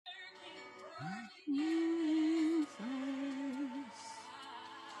Jesus,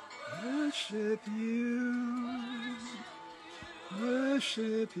 worship you,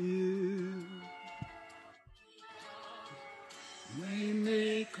 worship you.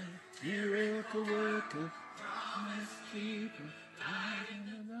 Waymaker, miracle worker, promise keeper, light in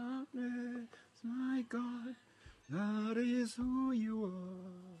the darkness, my God, that is who you are.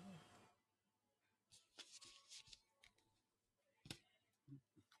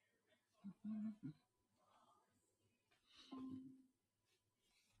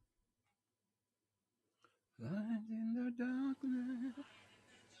 Light in the darkness,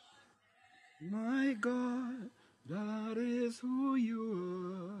 my God, that is who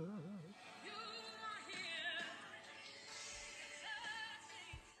you are.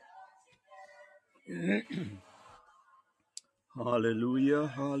 Hallelujah,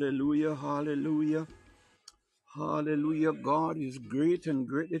 hallelujah, hallelujah. Hallelujah. God is great and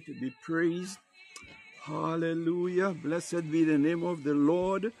greatly to be praised. Hallelujah. Blessed be the name of the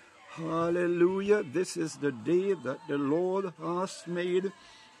Lord. Hallelujah. This is the day that the Lord has made.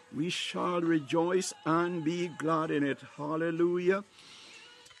 We shall rejoice and be glad in it. Hallelujah.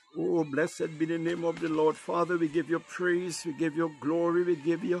 Oh, blessed be the name of the Lord. Father, we give you praise, we give you glory, we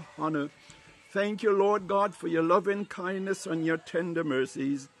give you honor. Thank you, Lord God, for your loving kindness and your tender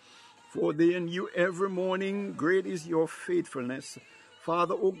mercies. For they are new every morning. Great is your faithfulness.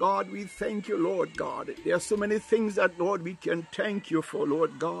 Father, oh God, we thank you, Lord God. There are so many things that, Lord, we can thank you for,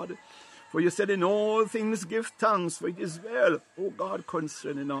 Lord God. For you said in all things give thanks, for it is well, oh God,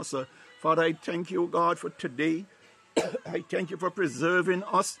 concerning us. Father, I thank you, oh God, for today. I thank you for preserving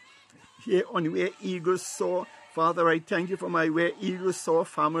us here on Where Eagles Soar. Father, I thank you for my Where Eagles Soar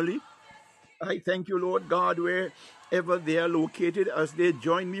family. I thank you, Lord God, wherever they are located, as they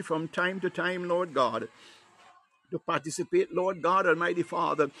join me from time to time, Lord God, to participate, Lord God, Almighty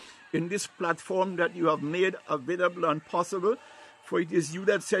Father, in this platform that you have made available and possible. For it is you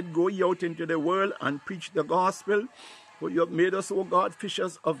that said, go ye out into the world and preach the gospel. For you have made us, O God,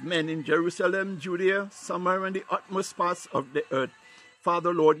 fishers of men in Jerusalem, Judea, Samaria, and the utmost parts of the earth.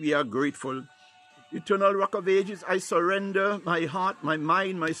 Father, Lord, we are grateful. Eternal Rock of Ages, I surrender my heart, my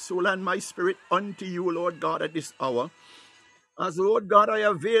mind, my soul, and my spirit unto you, Lord God, at this hour. As, Lord God, I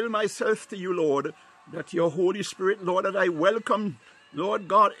avail myself to you, Lord, that your Holy Spirit, Lord, that I welcome, Lord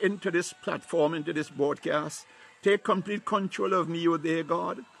God, into this platform, into this broadcast. Take complete control of me, O dear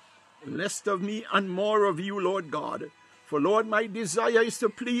God. Less of me and more of you, Lord God. For, Lord, my desire is to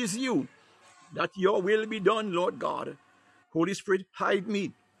please you, that your will be done, Lord God. Holy Spirit, hide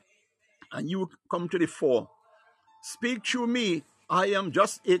me, and you come to the fore. Speak through me. I am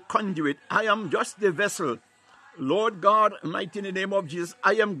just a conduit. I am just the vessel. Lord God, mighty in the name of Jesus,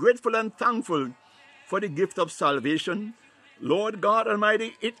 I am grateful and thankful for the gift of salvation. Lord God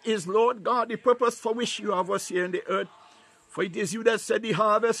Almighty, it is, Lord God, the purpose for which you have us here in the earth. For it is you that said the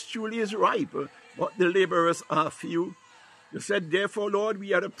harvest truly is ripe, but the laborers are few. You said, therefore, Lord,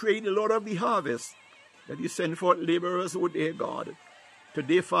 we are to pray the Lord of the harvest, that you send forth laborers, O dear God.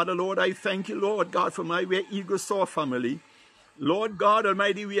 Today, Father, Lord, I thank you, Lord God, for my Where Eagles Soar family. Lord God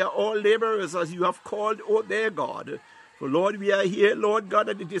Almighty, we are all laborers as you have called, O dear God. For, Lord, we are here, Lord God,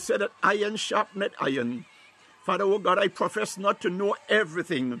 that it is said that iron sharpeneth iron. Father, oh God, I profess not to know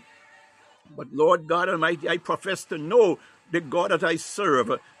everything. But, Lord God Almighty, I profess to know the God that I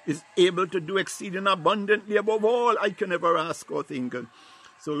serve is able to do exceeding abundantly above all I can ever ask or think.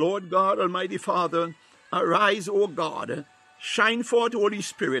 So, Lord God Almighty Father, arise, O God. Shine forth, Holy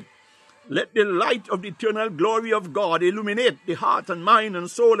Spirit. Let the light of the eternal glory of God illuminate the heart and mind and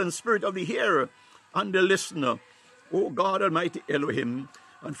soul and spirit of the hearer and the listener. O God Almighty Elohim.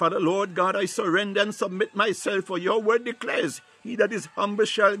 And Father, Lord God, I surrender and submit myself, for your word declares, he that is humble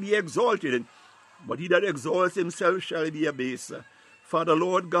shall be exalted, but he that exalts himself shall be abased. Father,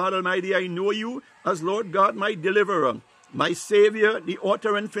 Lord God Almighty, I know you as, Lord God, my deliverer, my Savior, the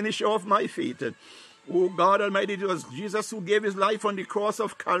author and finisher of my faith. O God Almighty, it was Jesus who gave his life on the cross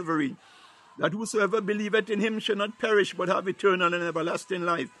of Calvary, that whosoever believeth in him shall not perish, but have eternal and everlasting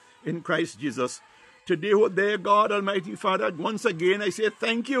life in Christ Jesus. Today, oh dear God Almighty Father, once again I say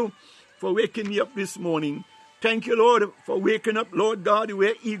thank you for waking me up this morning. Thank you, Lord, for waking up, Lord God,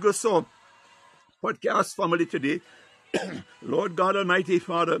 Where Eagles Soar podcast family today. Lord God Almighty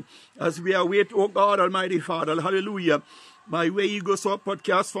Father, as we await, oh God Almighty Father, hallelujah, my Where Eagles Soar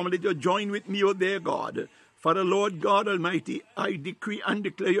podcast family to join with me, oh dear God. Father, Lord God Almighty, I decree and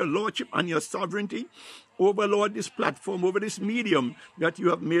declare your lordship and your sovereignty over, Lord, this platform, over this medium that you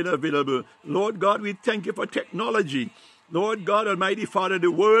have made available. Lord God, we thank you for technology. Lord God, Almighty Father,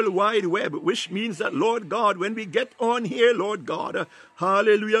 the World Wide Web, which means that, Lord God, when we get on here, Lord God,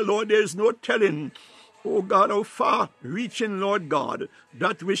 hallelujah, Lord, there's no telling, oh God, how far reaching, Lord God,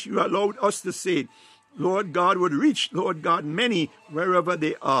 that which you allowed us to say, Lord God, would reach, Lord God, many wherever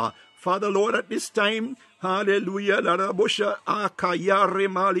they are. Father, Lord, at this time, hallelujah,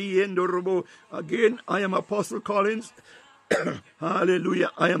 again, I am Apostle Collins.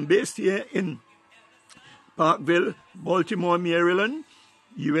 Hallelujah. I am based here in Parkville, Baltimore, Maryland,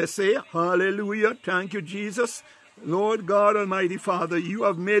 USA. Hallelujah. Thank you, Jesus. Lord God, Almighty Father, you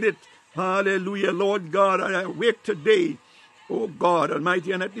have made it. Hallelujah. Lord God, I awake today. Oh God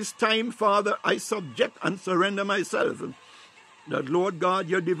Almighty, and at this time, Father, I subject and surrender myself, that, Lord God,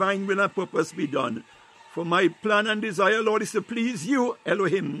 your divine will and purpose be done. For my plan and desire, Lord, is to please you,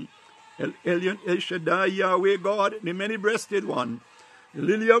 Elohim, El Elyon, El Shaddai, Yahweh God, the many-breasted one, the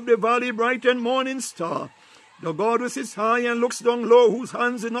lily of the valley, bright and morning star, the God who sits high and looks down low, whose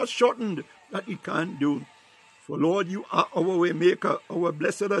hands are not shortened, that he can't do. For, Lord, you are our way maker, our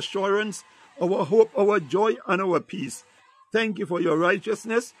blessed assurance, our hope, our joy, and our peace. Thank you for your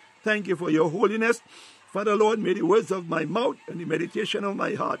righteousness. Thank you for your holiness. Father, Lord, may the words of my mouth and the meditation of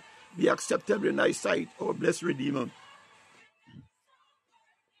my heart be acceptable in thy sight, our blessed Redeemer.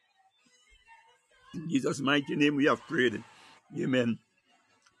 In Jesus' mighty name we have prayed. Amen.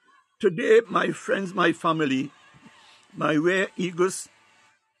 Today, my friends, my family, my Where Eagles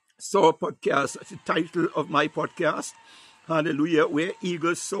Soar podcast, that's the title of my podcast. Hallelujah. Where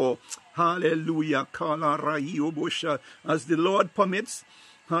Eagles Soar. Hallelujah. As the Lord permits,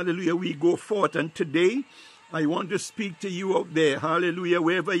 hallelujah, we go forth. And today, I want to speak to you out there. Hallelujah.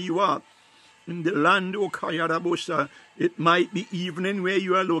 Wherever you are in the land, it might be evening where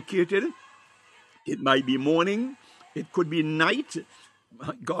you are located. It might be morning. It could be night.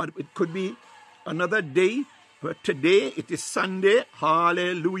 My God, it could be another day. But today, it is Sunday.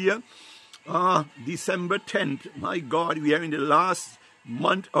 Hallelujah. December 10th. My God, we are in the last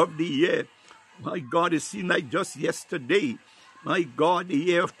month of the year. My God, it seemed like just yesterday. My God, the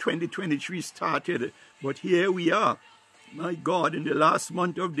year of 2023 started. But here we are. My God, in the last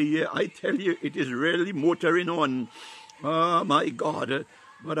month of the year, I tell you, it is really motoring on. My God.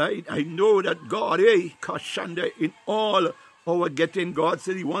 But I know that God, Kashanda, in all our getting, God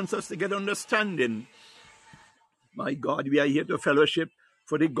said he wants us to get understanding. My God, we are here to fellowship.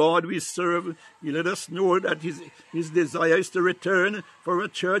 For the God we serve, he let us know that his desire is to return for a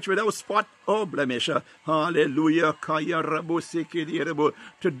church without spot or blemish. Hallelujah.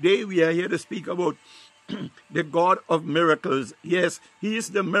 Today we are here to speak about the God of miracles. Yes, he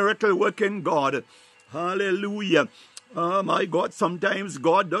is the miracle working God. Hallelujah. My God, sometimes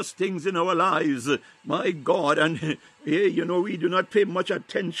God does things in our lives, my God, and we do not pay much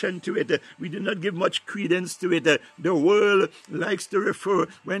attention to it. We do not give much credence to it. The world likes to refer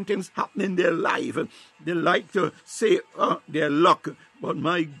when things happen in their life. They like to say, their luck. But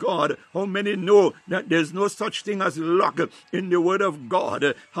my God, how many know that there's no such thing as luck in the Word of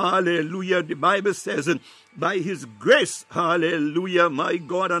God? Hallelujah. The Bible says, by his grace, hallelujah, my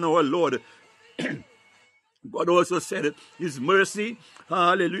God and our Lord. God also said, his mercy,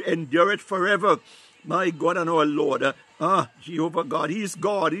 hallelujah, endureth forever. My God and our Lord, Jehovah God, he is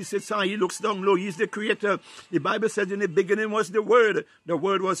God. He sits high, he looks down low, he's the creator. The Bible says in the beginning was the Word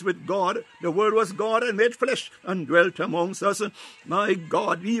was with God, the Word was God and made flesh and dwelt amongst us. My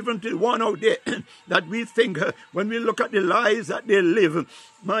God, even to one out there that we think, when we look at the lives that they live,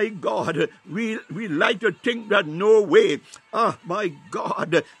 my God, we like to think that no way, my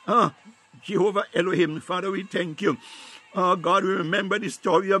God, Jehovah Elohim, Father, we thank you. God, we remember the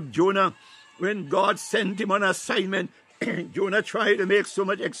story of Jonah. When God sent him on assignment, Jonah tried to make so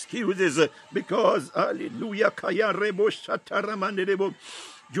much excuses because, hallelujah,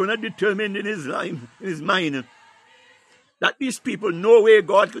 Jonah determined in his mind, that these people, no way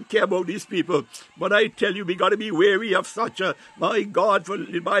God could care about these people. But I tell you, we got to be wary of such a, my God, for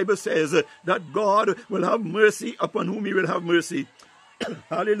the Bible says that God will have mercy upon whom he will have mercy.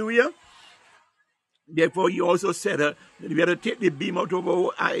 Hallelujah. Therefore, he also said that we had to take the beam out of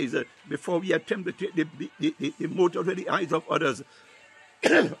our eyes before we attempt to take the mote out of the eyes of others.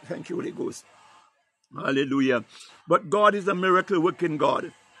 Thank you, Holy Ghost. Hallelujah. But God is a miracle-working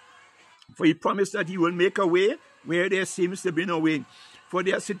God. For he promised that he will make a way where there seems to be no way. For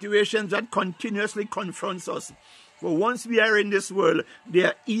there are situations that continuously confronts us. For once we are in this world, there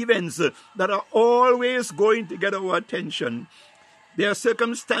are events that are always going to get our attention. There are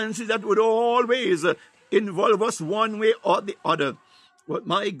circumstances that would always involve us one way or the other. But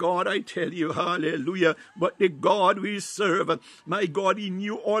my God, I tell you, hallelujah, but the God we serve, my God, he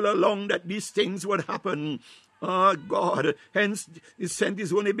knew all along that these things would happen. God. Hence, he sent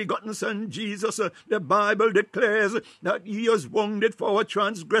his only begotten Son, Jesus. The Bible declares that he was wounded for our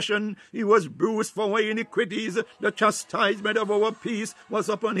transgression. He was bruised for our iniquities. The chastisement of our peace was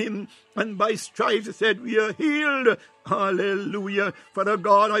upon him. And by stripes, he said, we are healed. Hallelujah. Father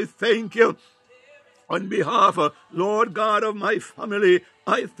God, I thank you. On behalf, Lord God, of my family,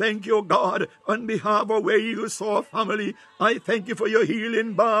 I thank you, God, on behalf of where you saw family. I thank you for your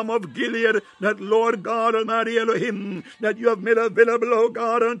healing balm of Gilead, that Lord God Almighty Elohim, that you have made available, oh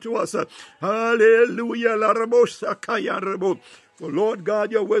God, unto us. Hallelujah. For Lord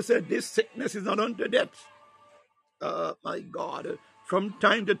God, your word said this sickness is not unto death. My God, from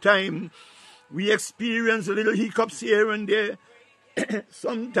time to time, we experience little hiccups here and there.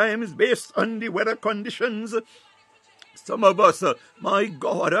 Sometimes based on the weather conditions. Some of us, my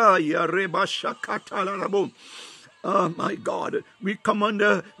God, my God, we come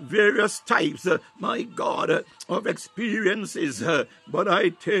under various types, my God, of experiences. But I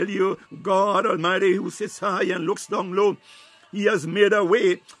tell you, God Almighty, who sits high and looks down low, he has made a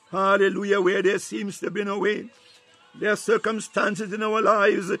way, hallelujah, where there seems to be no way. There are circumstances in our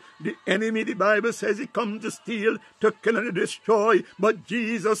lives. The enemy, the Bible says, he comes to steal, to kill, and to destroy. But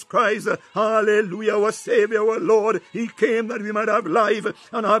Jesus Christ, hallelujah, our Savior, our Lord, he came that we might have life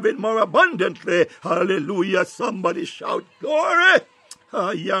and have it more abundantly. Hallelujah. Somebody shout, glory.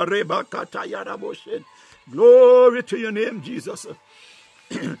 Glory to your name, Jesus.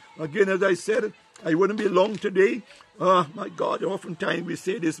 Again, as I said, I wouldn't be long today. My God, oftentimes we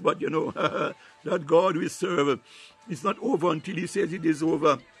say this, but you know, that God we serve, it's not over until he says it is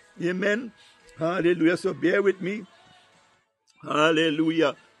over. Amen. Hallelujah. So bear with me.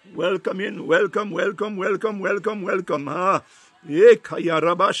 Hallelujah. Welcome in. Welcome, welcome, welcome, welcome, welcome. God,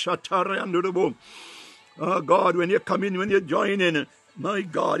 when you come in, when you join in, my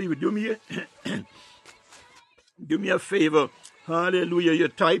God, you do me do me a favor. Hallelujah. You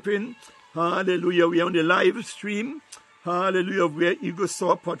type in. Hallelujah. We are on the live stream. Hallelujah. Where Eagle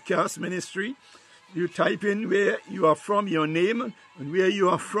Soar Podcast Ministry. You type in where you are from, your name, and where you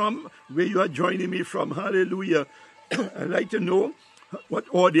are from, where you are joining me from. Hallelujah. I'd like to know what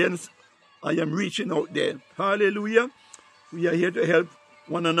audience I am reaching out there. Hallelujah. We are here to help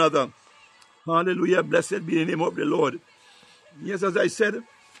one another. Hallelujah. Blessed be the name of the Lord. Yes, as I said,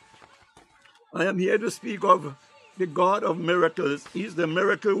 I am here to speak of the God of miracles. He's the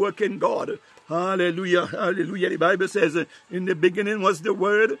miracle working God. Hallelujah, hallelujah. The Bible says, in the beginning was the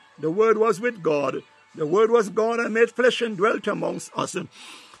Word was with God. The Word was God and made flesh and dwelt amongst us.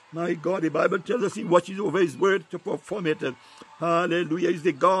 My God, the Bible tells us he watches over his word to perform it. Hallelujah. He's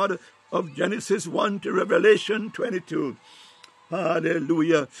the God of Genesis 1 to Revelation 22.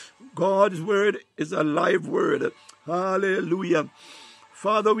 Hallelujah. God's word is a live word. Hallelujah.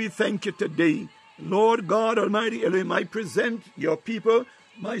 Father, we thank you today. Lord God Almighty, Elohim, I present your people,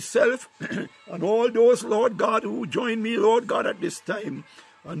 myself, and all those, Lord God, who join me, Lord God, at this time.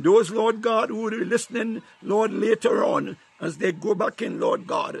 And those, Lord God, who will be listening, Lord, later on, as they go back in, Lord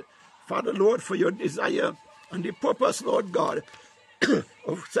God. Father, Lord, for your desire and the purpose, Lord God,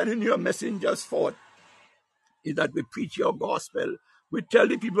 of sending your messengers forth, is that we preach your gospel. We tell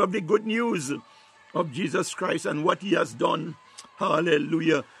the people of the good news of Jesus Christ and what he has done.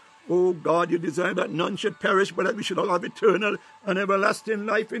 Hallelujah. Oh God, you desire that none should perish, but that we should all have eternal and everlasting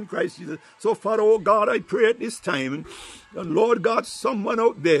life in Christ Jesus. So Father, oh God, I pray at this time, that Lord God, someone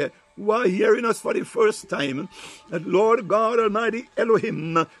out there who are hearing us for the first time, that Lord God Almighty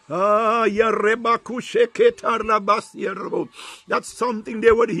Elohim, that's something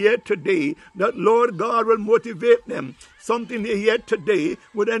they would hear today, that Lord God will motivate them. Something they hear today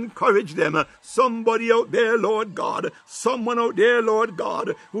would encourage them. Somebody out there, Lord God, someone out there, Lord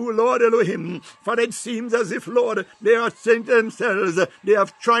God, who, Lord Elohim, for it seems as if, Lord, they are saying to themselves, they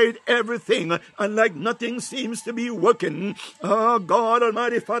have tried everything, and like nothing seems to be working. God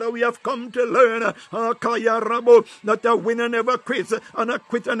Almighty Father, we have come to learn that a winner never quits and a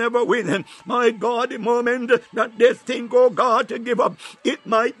quitter never wins. My God, the moment that they think, oh God, to give up, it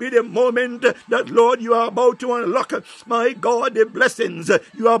might be the moment that, Lord, you are about to unlock, my God, the blessings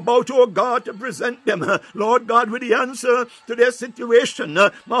you are about, oh God, to present them, Lord God, with the answer to their situation.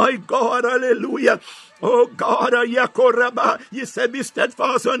 My God, hallelujah. Oh God, you said be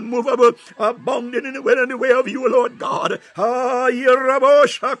steadfast and movable, abounding in the will and the way of you, Lord God.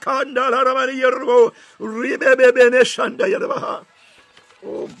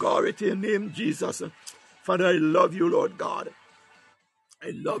 Oh, glory to your name, Jesus. Father, I love you, Lord God.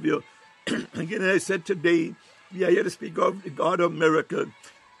 I love you. Again, I said today, we are here to speak of the God of miracle.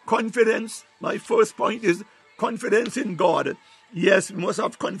 Confidence, my first point is confidence in God. Yes, we must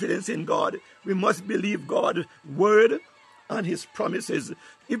have confidence in God. We must believe God's word and his promises.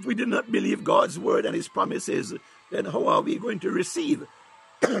 If we do not believe God's word and his promises, then how are we going to receive?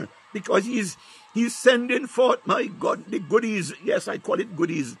 Because he's sending forth, my God, the goodies. Yes, I call it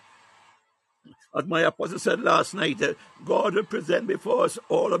goodies. As my apostle said last night, God will present before us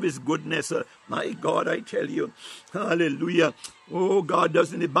all of his goodness. My God, I tell you, hallelujah. Oh, God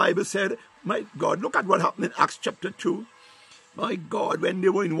does in the Bible said, my God, look at what happened in Acts chapter 2. My God, when they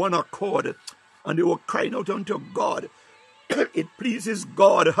were in one accord and they were crying out unto God, it pleases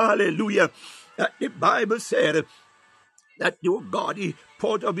God, hallelujah. The Bible said that your God, he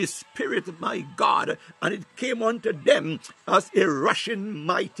poured of his spirit, my God, and it came unto them as a rushing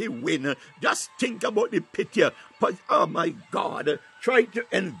mighty wind. Just think about the picture. But, oh my God, try to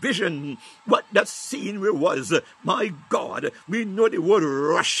envision what that scene was. My God, we know the word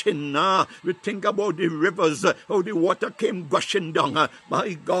rushing. We think about the rivers, how the water came gushing down.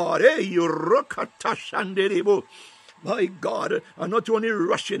 My God, my God, and not only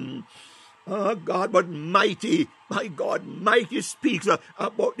rushing, oh God, but mighty, my God, mighty speaks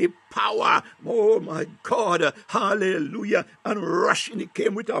about the power, oh my God, hallelujah, and rushing, it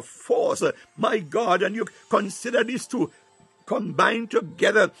came with a force, my God, and you consider these two combined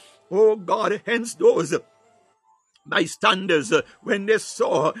together, oh God, hence those bystanders, when they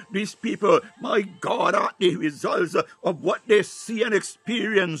saw these people, my God, are the results of what they see and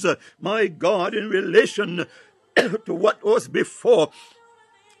experience, my God, in relation to what was before.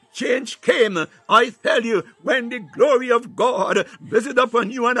 Change came, I tell you, when the glory of God visited upon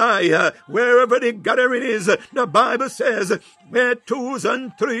you and I, wherever the gathering is. The Bible says, where twos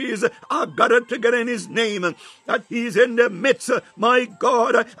and threes are gathered together in his name, that he's in the midst. My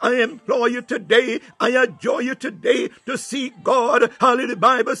God, I implore you today, I adjure you today to seek God. Hallelujah, the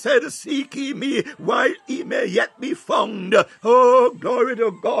Bible said, seek ye me while he may yet be found. Oh, glory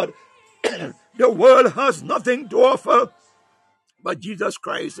to God. The world has nothing to offer, but Jesus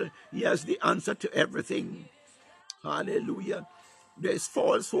Christ, he has the answer to everything. Hallelujah. There's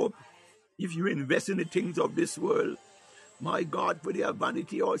false hope if you invest in the things of this world. My God, for their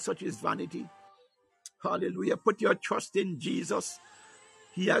vanity, all such is vanity. Hallelujah. Put your trust in Jesus.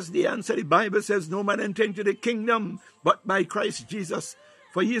 He has the answer. The Bible says, no man enter into the kingdom but by Christ Jesus.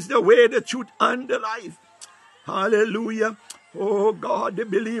 For he is the way, the truth, and the life. Hallelujah. Oh God, the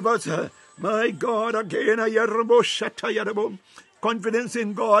believers, my God, again, confidence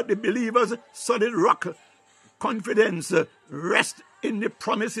in God, the believers, solid rock. Confidence, rest in the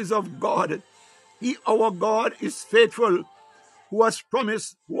promises of God. He, our God, is faithful, who has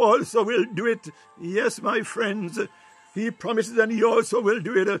promised, who also will do it. Yes, my friends, he promises and he also will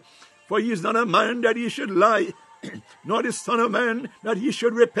do it. For he is not a man that he should lie, nor the son of man that he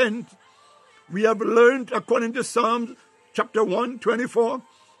should repent. We have learned, according to Psalms chapter 124,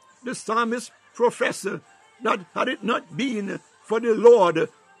 the psalmist professor, that had it not been for the Lord,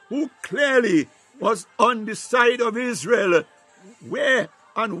 who clearly was on the side of Israel, where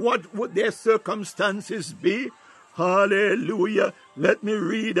and what would their circumstances be? Hallelujah. Let me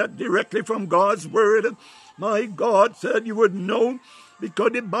read that directly from God's word. My God said you would know,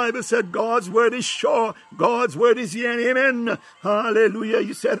 because the Bible said God's word is sure. God's word is yea and amen. Hallelujah.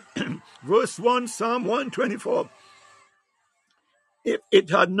 He said, verse 1, Psalm 124. If it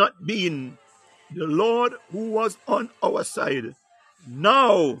had not been the Lord who was on our side,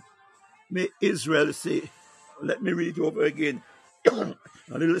 now may Israel say. Let me read it over again. A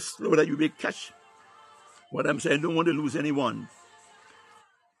little slow that you may catch what I'm saying. I don't want to lose anyone.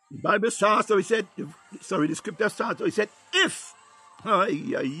 The Bible starts, so he said, the scripture starts, so he said, if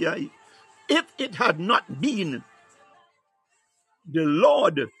it had not been the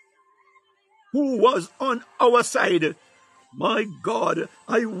Lord who was on our side, my God,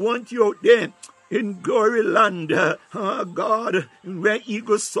 I want you out there in glory land, God, where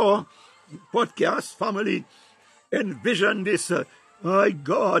Eagles saw podcast family, envision this. My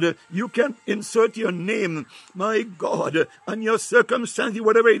God, you can insert your name, my God, and your circumstance,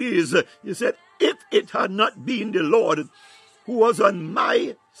 whatever it is. You said, if it had not been the Lord who was on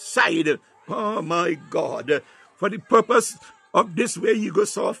my side, oh my God, for the purpose of this way you go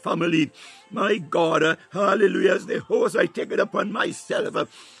saw family, my God, hallelujah, as the host I take it upon myself,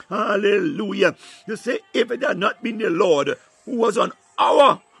 hallelujah. You say, if it had not been the Lord who was on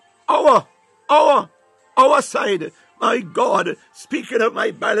our side, my God, speaking of my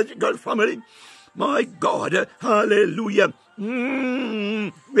biological family, my God, hallelujah,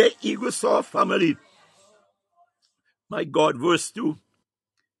 where Eagle saw family, my God, verse 2,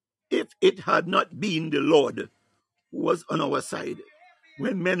 if it had not been the Lord who was on our side,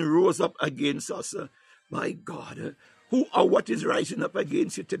 when men rose up against us, my God, who or what is rising up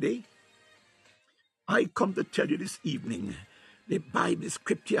against you today. I come to tell you this evening, the Bible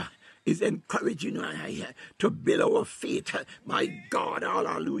scripture is encouraging us to build our faith. My God,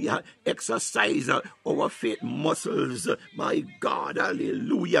 hallelujah. Exercise our faith muscles. My God,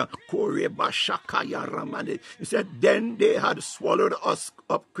 hallelujah. He said, then they had swallowed us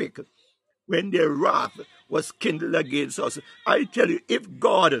up quick when their wrath was kindled against us. I tell you, if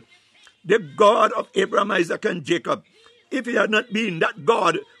God, the God of Abraham, Isaac, and Jacob, if it had not been that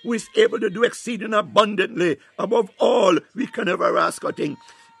God who is able to do exceeding abundantly above all we can ever ask or think,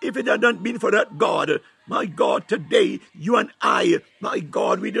 if it had not been for that God, my God, today, you and I, my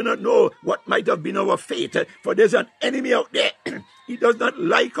God, we do not know what might have been our fate. For there's an enemy out there. He does not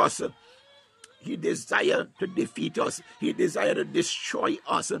like us. He desires to defeat us. He desires to destroy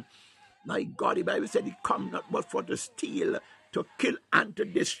us. My God, the Bible said he come not but for to steal, to kill, and to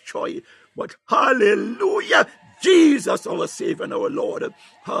destroy. But hallelujah, Jesus, our Savior and our Lord,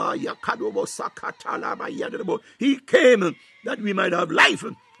 he came that we might have life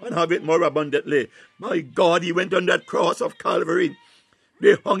and have it more abundantly. My God, he went on that cross of Calvary.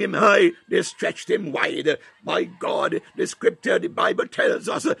 They hung him high, they stretched him wide. My God, the scripture, the Bible tells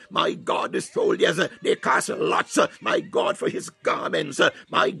us, my God, the soldiers, they cast lots, my God, for his garments.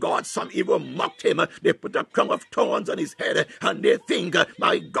 My God, some even mocked him. They put a crown of thorns on his head, and they think,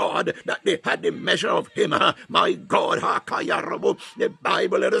 my God, that they had the measure of him. My God, the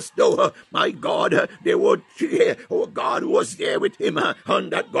Bible let us know, my God, they would, oh God, was there with him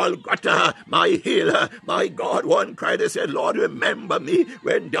on that Golgotha, my hill. My God, one cried, they said, Lord, remember me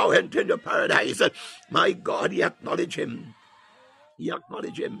when thou enter into paradise. My God, he acknowledged him. He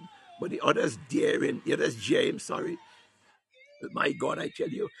acknowledged him. But the others daring, the others jeer him, sorry. My God, I tell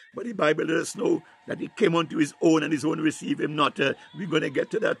you. But the Bible let us know that he came unto his own and his own received him not. We're going to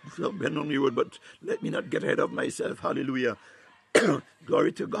get to that somewhere on the road, but let me not get ahead of myself. Hallelujah.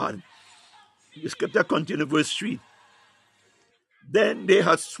 Glory to God. The scripture continues, verse 3. Then they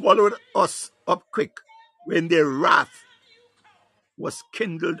had swallowed us up quick when their wrath was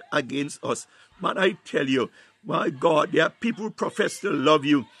kindled against us. Man, I tell you, my God, there are people who profess to love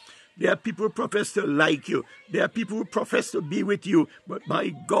you. There are people who profess to like you. There are people who profess to be with you. But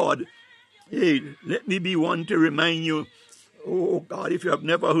my God, hey, let me be one to remind you. Oh God, if you have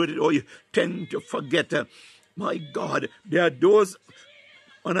never heard it or you tend to forget, my God, there are those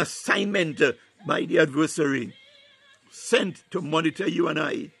on assignment by the adversary, sent to monitor you and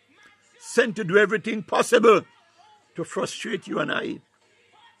I, sent to do everything possible to frustrate you and I.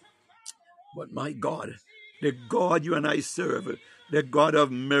 But my God, the God you and I serve, the God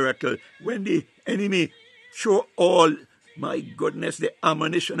of miracle, when the enemy show all, my goodness, the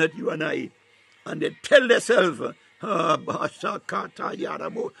ammunition at you and I, and they tell themselves,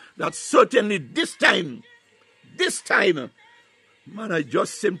 that certainly this time, man, I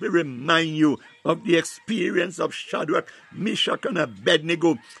just simply remind you of the experience of Shadrach, Meshach, and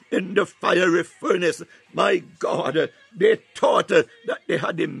Abednego in the fiery furnace. My God, they thought that they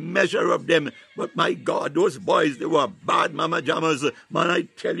had the measure of them. But my God, those boys, they were bad mama jammers. Man, I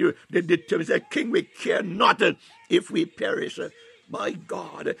tell you, they determined, say, King, we care not if we perish. My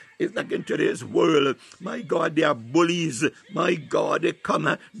God, it's like in today's world. My God, they are bullies. My God, they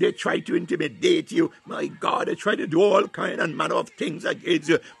come, they try to intimidate you. My God, they try to do all kind and manner of things against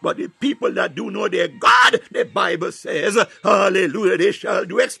you. But the people that do know their God, the Bible says, hallelujah, they shall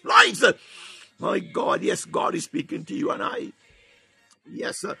do exploits. My God, yes, God is speaking to you and I.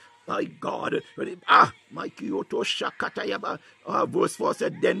 Yes, my God. My Kyoto Shakatayaba. Verse 4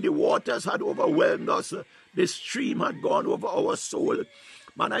 said, then the waters had overwhelmed us. The stream had gone over our soul.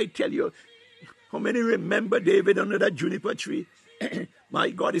 Man, I tell you, how many remember David under that juniper tree? My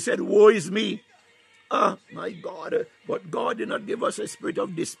God, he said, woe is me. My God. But God did not give us a spirit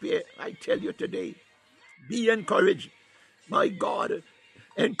of despair. I tell you today, be encouraged. My God,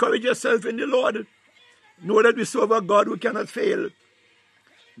 encourage yourself in the Lord. Know that we serve a God who cannot fail.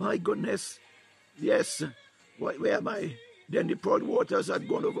 My goodness. Yes. Where am I? Then the proud waters had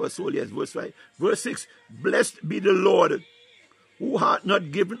gone over our soul. Yes, verse 5. Verse 6. Blessed be the Lord, who hath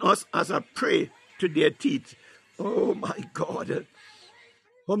not given us as a prey to their teeth. Oh my God.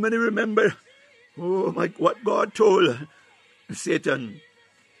 How many remember what God told Satan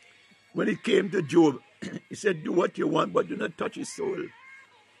when it came to Job? He said, do what you want, but do not touch his soul.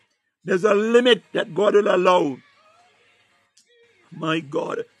 There's a limit that God will allow. My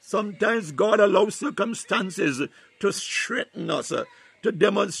God, sometimes God allows circumstances to strengthen us, to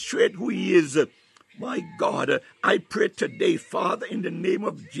demonstrate who he is. My God, I pray today, Father, in the name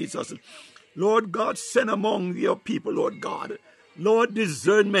of Jesus, Lord God, send among your people, Lord God, Lord,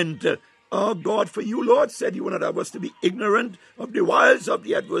 discernment Oh God, for you, Lord, said you would not have us to be ignorant of the wiles of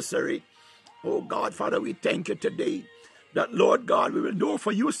the adversary. Oh God, Father, we thank you today that, Lord God, we will know,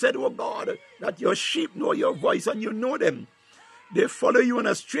 for you said, oh God, that your sheep know your voice and you know them. They follow you, and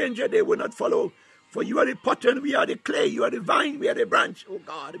a stranger they will not follow. For you are the potter and we are the clay. You are the vine, we are the branch. Oh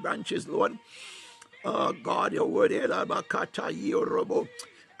God, the branches, Lord. Oh God, your word is Bakata Yorobo.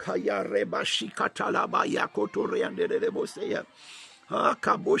 Kaya reba shikata laba yakoto reande rebo seya.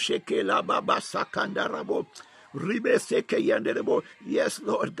 Kabosheke laba basakanda rabo. Yes,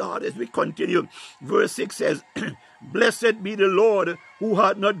 Lord God, as we continue, verse 6 says, Blessed be the Lord who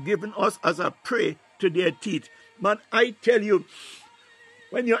hath not given us as a prey to their teeth. Man, I tell you,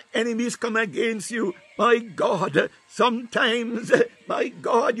 when your enemies come against you, my God, sometimes, my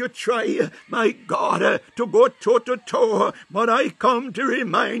God, you try, my God, to go toe-to-toe. But I come to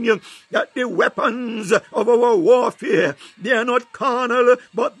remind you that the weapons of our warfare, they are not carnal,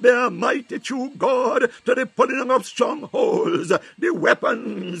 but they are mighty through God to the pulling of strongholds. The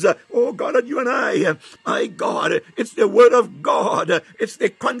weapons, oh God, that you and I, my God, it's the word of God. It's the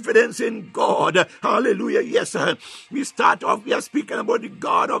confidence in God. Hallelujah. Yes, we start off, we are speaking about the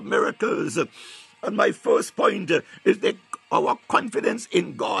God of miracles. And my first point is our confidence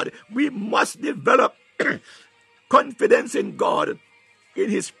in God. We must develop confidence in God,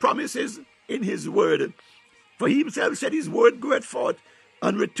 in his promises, in his word. For he himself said his word goeth forth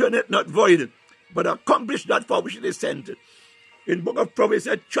and returneth not void, but accomplish that for which it is sent. In the book of Proverbs, it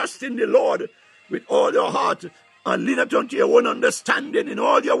said, trust in the Lord with all your heart and lean not unto your own understanding. In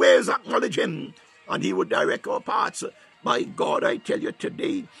all your ways acknowledge him, and he will direct our paths. My God, I tell you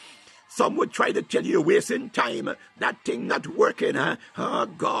today, some would try to tell you you're wasting time, that thing not working. Oh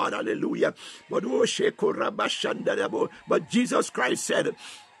God, hallelujah. But Jesus Christ said,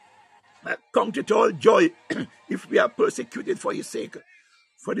 count it all joy if we are persecuted for his sake.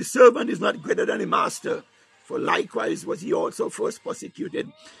 For the servant is not greater than the master. For likewise was he also first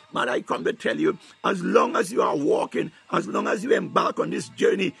persecuted. Man, I come to tell you, as long as you are walking, as long as you embark on this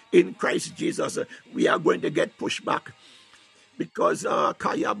journey in Christ Jesus, we are going to get pushed back. Because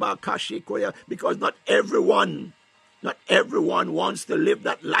because not everyone wants to live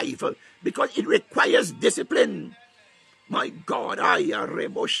that life, because it requires discipline. My God,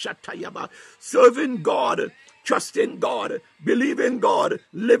 serving God, trusting God, believing God,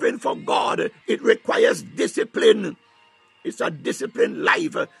 living for God, it requires discipline. It's a disciplined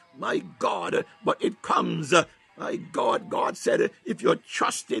life, my God, but it comes. My God, God said, if you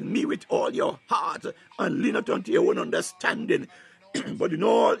trust in me with all your heart and lean not unto your own understanding, but in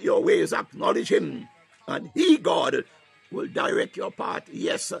all your ways acknowledge him, and he, God, will direct your path.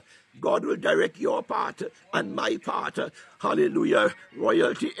 Yes, God will direct your path and my path. Hallelujah.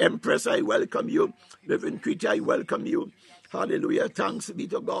 Royalty Empress, I welcome you. Living Creature, I welcome you. Hallelujah. Thanks be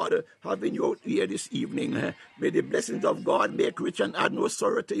to God having you here this evening. May the blessings of God make rich and add no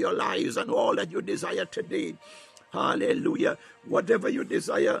sorrow to your lives and all that you desire today. Hallelujah. Whatever you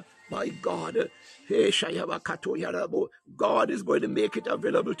desire, my God, God is going to make it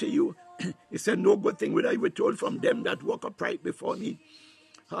available to you. He said, no good thing will I withhold from them that walk upright before me.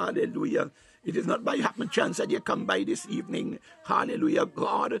 Hallelujah. It is not by happen chance that you come by this evening. Hallelujah.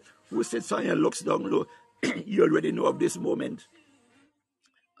 God, who sits high and looks down low, you already know of this moment.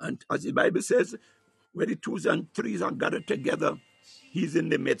 And as the Bible says, where the twos and threes are gathered together, he's in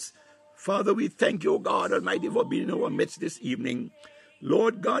the midst. Father, we thank you, God Almighty, for being in our midst this evening.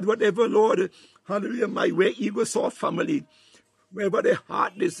 Lord God, whatever, Lord, hallelujah, my way, ego, saw family, wherever the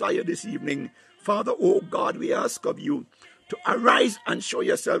heart desire this evening, Father, oh God, we ask of you to arise and show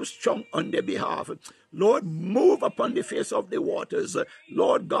yourself strong on their behalf. Lord, move upon the face of the waters.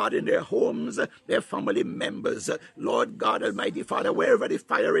 Lord God, in their homes, their family members. Lord God, Almighty Father, wherever the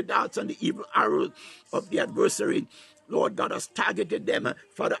fiery darts and the evil arrows of the adversary, Lord God, has targeted them.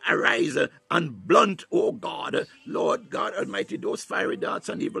 Father, arise and blunt, oh God, Lord God Almighty, those fiery darts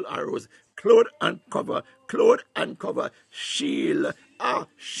and evil arrows. Clothe and cover, shield,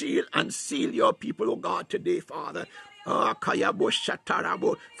 shield and seal your people, oh God, today, Father. From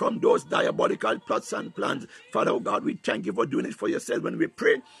those diabolical plots and plans. Father, oh God, we thank you for doing it for yourself. When we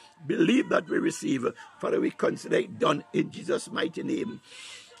pray, believe that we receive. Father, we consider it done in Jesus' mighty name.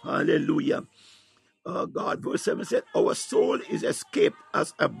 Hallelujah. God, verse 7 said, our soul is escaped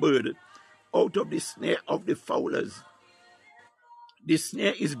as a bird out of the snare of the fowlers. The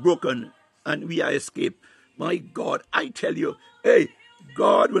snare is broken and we are escaped. My God, I tell you, hey,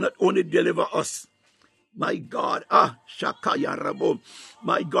 God will not only deliver us. My God, Shakaya Rabo.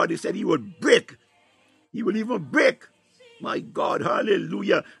 My God, he said he will break. He will even break My God,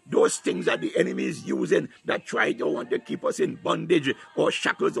 hallelujah. Those things that the enemy is using that try to want to keep us in bondage or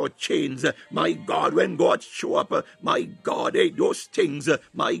shackles or chains. My God, when God show up, my God, those things,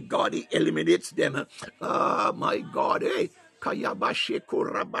 my God, he eliminates them. My God,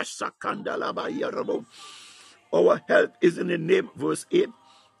 our help is in the name, verse 8.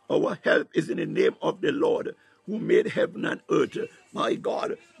 Our help is in the name of the Lord who made heaven and earth. My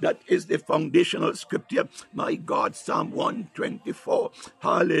God, that is the foundational scripture. My God, Psalm 124.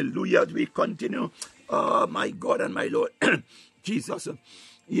 Hallelujah. We continue. My God and my Lord. Jesus.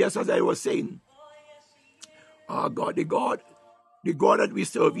 Yes, as I was saying, our God, the God that we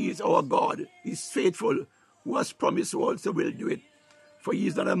serve, he is our God. He's faithful. Who has promised also will do it. For he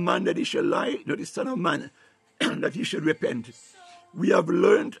is not a man that he shall lie, nor the son of man that he should repent. We have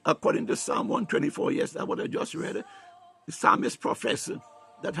learned, according to Psalm 124, yes, that's what I just read, the psalmist professed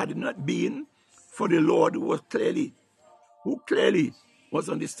that had it not been for the Lord who clearly was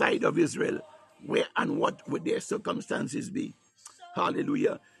on the side of Israel, where and what would their circumstances be?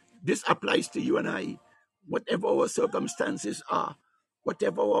 Hallelujah. This applies to you and I. Whatever our circumstances are,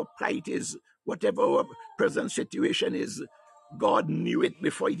 whatever our plight is, whatever our present situation is, God knew it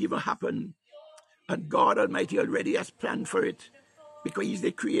before it even happened. And God Almighty already has planned for it because he's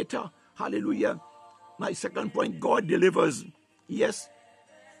the creator. Hallelujah. My second point, God delivers. Yes,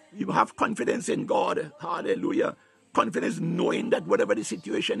 you have confidence in God. Hallelujah. Confidence knowing that whatever the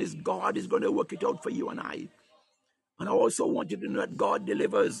situation is, God is going to work it out for you and I. And I also want you to know that God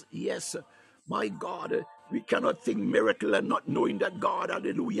delivers. Yes, my God, we cannot think miracle and not knowing that God,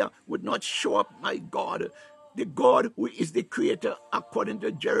 hallelujah, would not show up, my God. The God who is the creator, according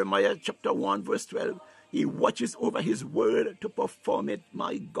to Jeremiah chapter 1, verse 12. He watches over his word to perform it.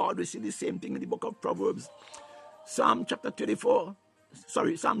 My God, we see the same thing in the book of Proverbs. Psalm chapter 37,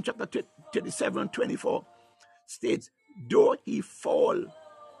 24 states, though he fall,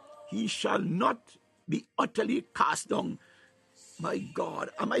 he shall not be utterly cast down. My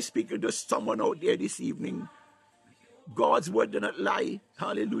God, am I speaking to someone out there this evening? God's word did not lie.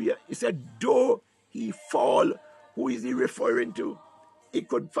 Hallelujah. He said, though he fall, who is he referring to? It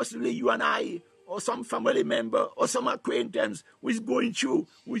could possibly you and I, or some family member, or some acquaintance who is going through,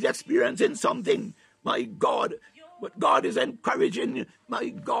 who is experiencing something. My God, but God is encouraging. My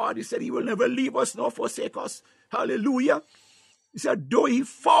God, he said he will never leave us nor forsake us. Hallelujah. He said, though he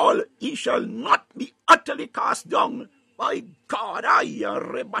fall, he shall not be utterly cast down. My God,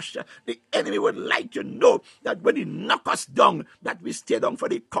 the enemy would like to know that when he knock us down, that we stay down for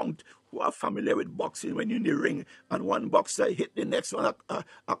the count. Who are familiar with boxing, when you're in the ring and one boxer hit the next one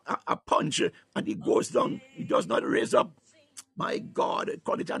a punch and he goes down, he does not raise up. My God,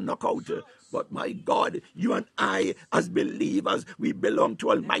 call it a knockout. But my God, you and I, as believers, we belong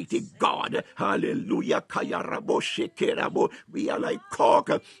to Almighty God. Hallelujah. We are like cork.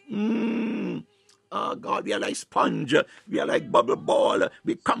 Oh God, we are like sponge. We are like bubble ball.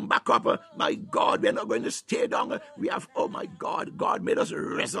 We come back up. My God, we are not going to stay down. We have, oh my God, God made us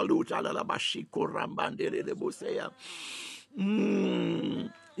resolute.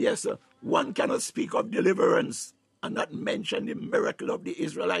 Yes, one cannot speak of deliverance and not mention the miracle of the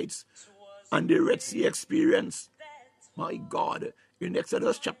Israelites and the Red Sea experience. My God, in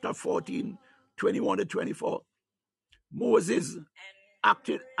Exodus chapter 14, 21 to 24, Moses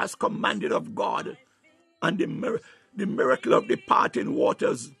acted as commanded of God, and the miracle of the parting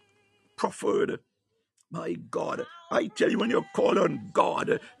waters proffered. My God, I tell you, when you call on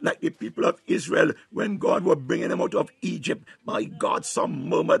God, like the people of Israel, when God was bringing them out of Egypt, my God, some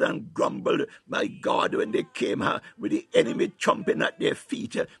murmured and grumbled. My God, when they came with the enemy chomping at their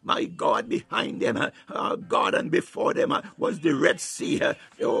feet, my God, behind them, God, and before them was the Red Sea.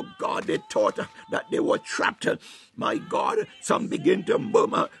 Oh God, they thought that they were trapped. My God, some begin to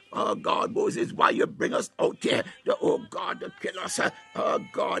murmur, oh God, Moses, why you bring us out here? Oh God, to kill us. Oh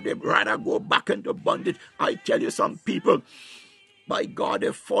God, they'd rather go back into bondage. I tell you, some people, my God,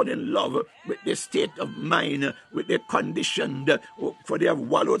 they fall in love with the state of mind, with the condition, for they have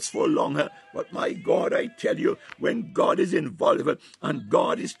wallowed so long. But my God, I tell you, when God is involved and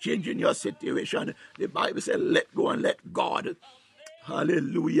God is changing your situation, the Bible says, let go and let God.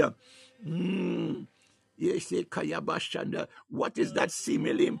 Hallelujah. Yes, what is that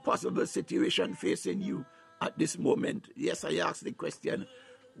seemingly impossible situation facing you at this moment? Yes, I ask the question.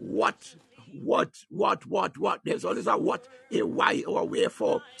 What? There's always a what, a why, or a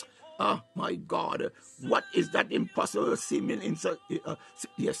wherefore. My God, what is that impossible seemingly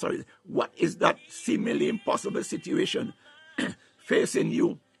what is that seemingly impossible situation facing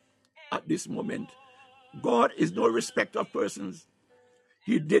you at this moment? God is no respecter of persons.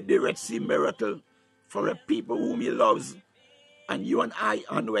 He did the Red Sea miracle for a people whom he loves. And you and I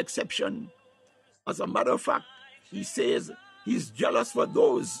are no exception. As a matter of fact, he says he's jealous for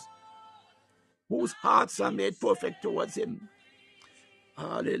those whose hearts are made perfect towards him.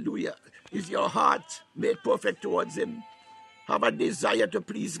 Hallelujah. Is your heart made perfect towards him? Have a desire to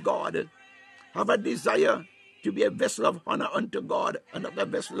please God. Have a desire to be a vessel of honor unto God and not a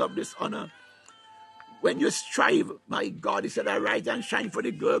vessel of dishonor. When you strive, my God, he said, arise and shine, for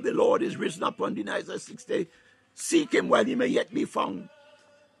the glory of the Lord is risen upon thee in Isaiah 60. Seek him while he may yet be found.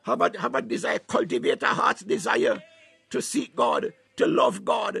 Have a desire, cultivate a heart's desire to seek God, to love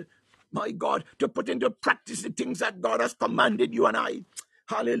God, my God, to put into practice the things that God has commanded you and I.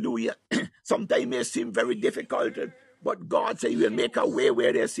 Hallelujah. Sometimes it may seem very difficult, but God said he will make a way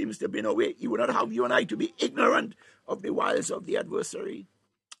where there seems to be no way. He will not have you and I to be ignorant of the wiles of the adversary.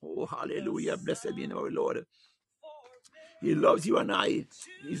 Oh, hallelujah. Blessed be our Lord. He loves you and I.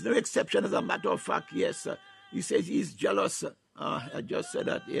 He's no exception, as a matter of fact. Yes, he says he's jealous. I just said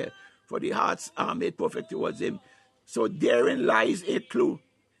that here. For the hearts are made perfect towards him. So therein lies a clue.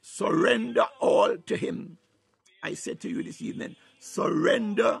 Surrender all to him. I said to you this evening,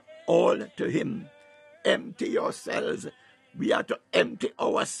 surrender all to him. Empty yourselves. We are to empty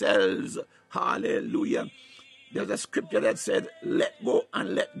ourselves. Hallelujah. There's a scripture that said, let go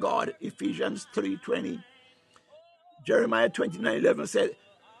and let God. Ephesians 3:20. Jeremiah 29:11 said,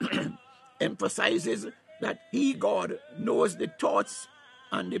 emphasizes that he, God, knows the thoughts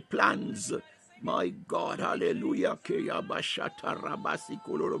and the plans. My God, hallelujah. He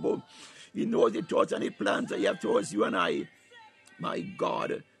knows the thoughts and the plans that he has towards you and I. My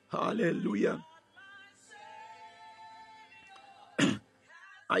God, hallelujah.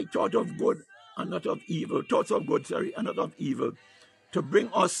 I thought of good and not of evil. Thoughts of good, and not of evil. To bring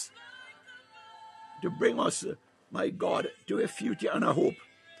us, my God, to a future and a hope.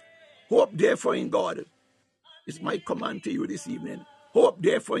 Hope therefore in God is my command to you this evening. Hope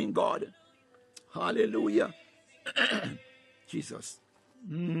therefore in God. Hallelujah. Jesus.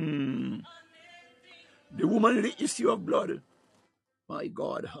 The woman with the issue of blood. My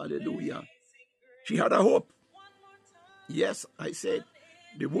God, hallelujah. She had a hope. Yes, I said,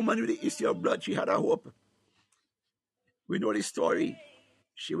 the woman with the issue of blood, she had a hope. We know the story.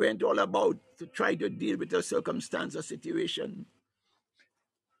 She went all about to try to deal with her circumstance or situation.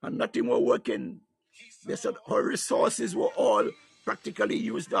 And nothing was working. They said her resources were all practically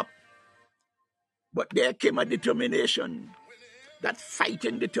used up. But there came a determination. That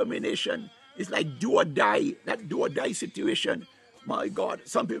fighting determination is like do or die, that do or die situation. My God,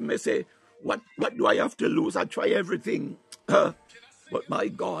 some people may say, what do I have to lose? I try everything. But my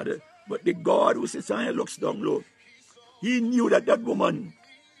God, but the God who sits high and looks down low, he knew that that woman,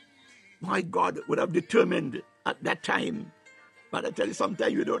 my God, would have determined at that time. But I tell you,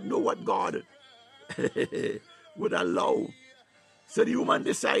 sometimes you don't know what God would allow. So the woman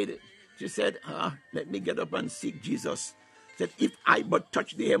decided, she said, let me get up and seek Jesus. Said, if I but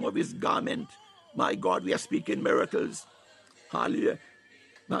touch the hem of his garment, my God, we are speaking miracles. Hallelujah.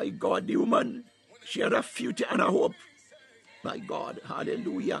 My God, the woman, she had a future and a hope. My God,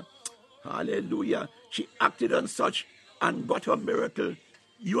 hallelujah. Hallelujah. She acted on such and got her miracle.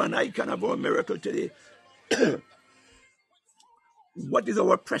 You and I can have our miracle today. What is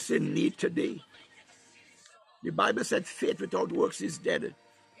our pressing need today? The Bible said faith without works is dead.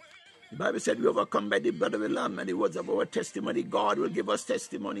 The Bible said we overcome by the blood of the Lamb and the words of our testimony. God will give us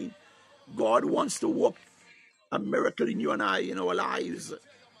testimony. God wants to work a miracle in you and I, in our lives.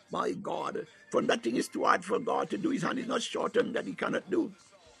 My God. For nothing is too hard for God to do. His hand is not shortened that he cannot do.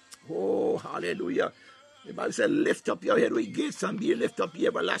 Oh, hallelujah. The Bible said, lift up your head, with gates, and be lift up the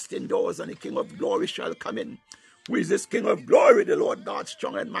everlasting doors, and the King of glory shall come in. Who is this King of glory? The Lord God,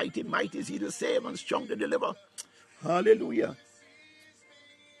 strong and mighty. Mighty is he to save and strong to deliver. Hallelujah.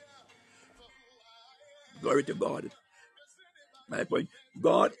 Glory to God. My point,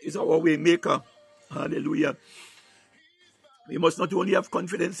 God is our way maker. Hallelujah. We must not only have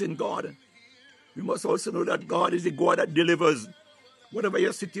confidence in God, we must also know that God is the God that delivers. Whatever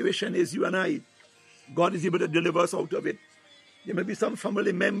your situation is, you and I, God is able to deliver us out of it. There may be some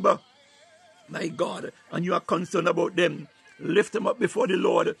family member, my God, and you are concerned about them. Lift them up before the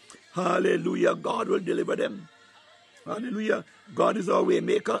Lord. Hallelujah. God will deliver them. Hallelujah. God is our way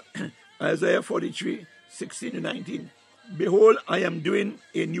maker. Isaiah 43, 16 and 19. Behold, I am doing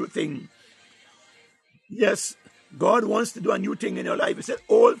a new thing. Yes, God wants to do a new thing in your life. He said,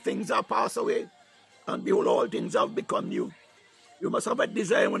 all things are passed away, and behold, all things have become new. You must have a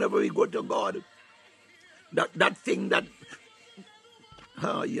desire whenever we go to God. That thing that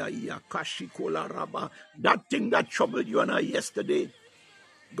that thing that troubled you and I yesterday.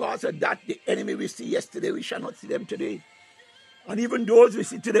 God said that the enemy we see yesterday, we shall not see them today. And even those we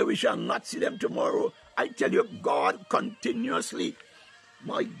see today, we shall not see them tomorrow. I tell you, God continuously,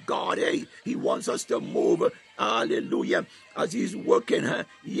 my God, He wants us to move. Hallelujah. As He's working.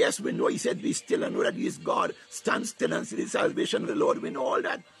 Yes, we know He said, be still and know that He is God. Stand still and see the salvation of the Lord. We know all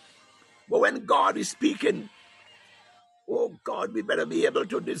that. But when God is speaking, oh God, we better be able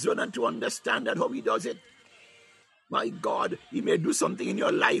to discern and to understand that how He does it. My God, He may do something in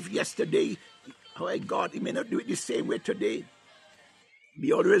your life yesterday. Oh my God, He may not do it the same way today.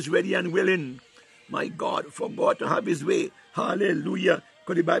 Be always ready and willing, my God, for God to have His way. Hallelujah.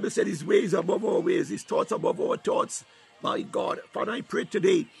 Because the Bible said His ways above our ways, His thoughts above our thoughts. My God, Father, I pray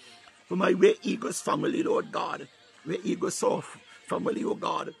today for my Way Eagles family, Lord God. Way Eagles family, oh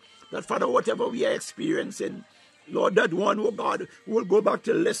God. That, Father, whatever we are experiencing, Lord, that one, oh God, who will go back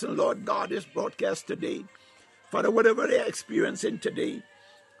to listen, Lord God, this broadcast today. Father, whatever they are experiencing today,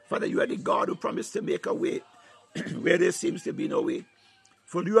 Father, you are the God who promised to make a way where there seems to be no way.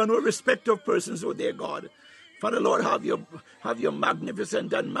 For you are no respecter of persons, O dear God. Father, Lord, have your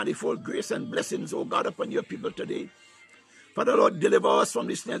magnificent and manifold grace and blessings, O God, upon your people today. Father, Lord, deliver us from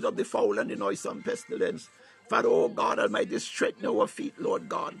the snares of the foul and the noisome pestilence. Father, O God Almighty, straighten our feet, Lord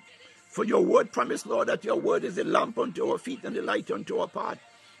God. For your word promised, Lord, that your word is a lamp unto our feet and a light unto our path.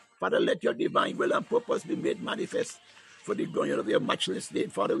 Father, let your divine will and purpose be made manifest for the glory of your matchless name.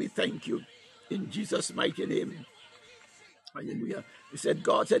 Father, we thank you in Jesus' mighty name. Hallelujah. He said,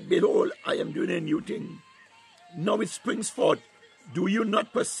 God said, behold, I am doing a new thing. Now it springs forth. Do you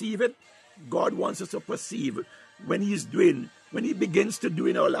not perceive it? God wants us to perceive when He's doing, when He begins to do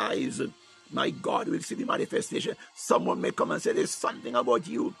in our lives. My God, we'll see the manifestation. Someone may come and say, there's something about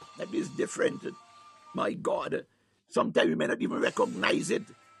you that is different. My God, sometimes we may not even recognize it,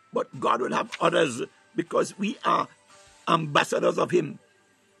 but God will have others because we are ambassadors of Him.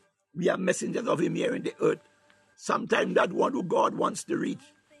 We are messengers of Him here in the earth. Sometimes that one who God wants to reach,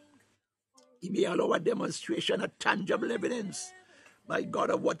 He may allow a demonstration, a tangible evidence, my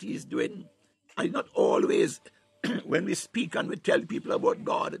God, of what He is doing. And not always, when we speak and we tell people about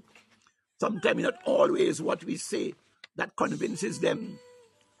God, sometimes not always what we say that convinces them,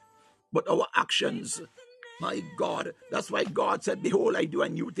 but our actions, my God. That's why God said, behold, I do a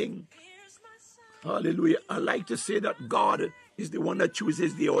new thing. Hallelujah. I like to say that God is the one that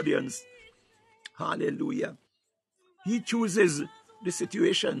chooses the audience. Hallelujah. He chooses the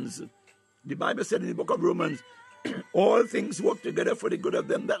situations. The Bible said in the book of Romans, all things work together for the good of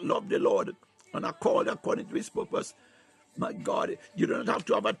them that love the Lord and are called according to His purpose. My God, you don't have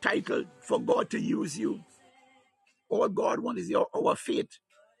to have a title for God to use you. All God wants is our faith,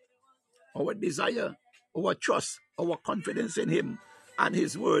 our desire, our trust, our confidence in Him and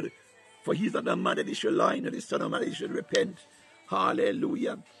His word. For He's not a man that He should lie, nor the Son of Man that He should repent.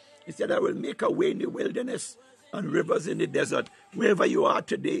 Hallelujah. He said, I will make a way in the wilderness and rivers in the desert. Wherever you are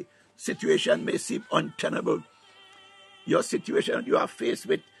today, situation may seem untenable. Your situation you are faced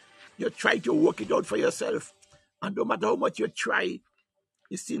with, you try to work it out for yourself. And no matter how much you try,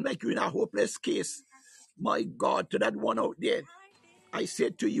 it seems like you're in a hopeless case. My God, to that one out there, I say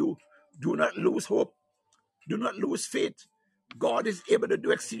to you, do not lose hope. Do not lose faith. God is able to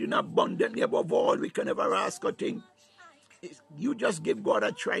do exceeding abundantly above all we can ever ask or think. You just give God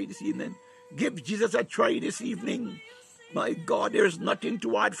a try this evening. Give Jesus a try this evening. My God, there is nothing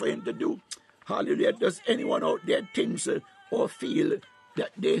too hard for Him to do. Hallelujah. Does anyone out there think or feel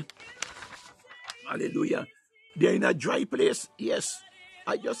that hallelujah, they're in a dry place? Yes.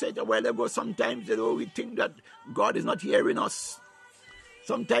 I just said a while ago, sometimes we think that God is not hearing us.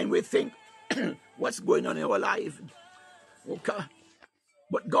 Sometimes we think, what's going on in our life? Okay.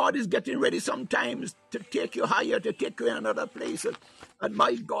 But God is getting ready sometimes to take you higher, to take you in another place. And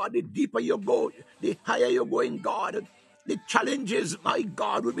my God, the deeper you go, the higher you go in God. The challenges, my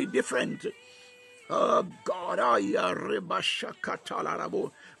God, will be different. Oh God,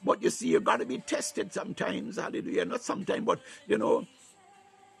 but you see, you got to be tested sometimes. Hallelujah. Not sometimes, but you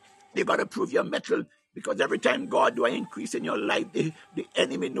got to prove your mettle. Because every time God do an increase in your life, the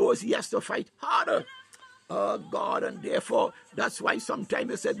enemy knows he has to fight harder. Oh God, and therefore that's why sometimes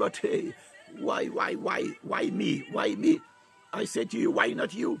you said, but hey, why me? Why me? I say to you, why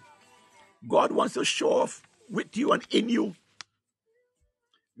not you? God wants to show off with you and in you.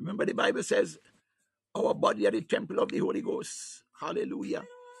 Remember the Bible says, our body are the temple of the Holy Ghost. Hallelujah.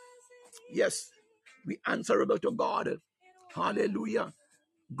 Yes, we answerable to God. Hallelujah.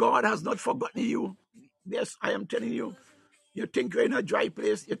 God has not forgotten you. Yes, I am telling you. You think you're in a dry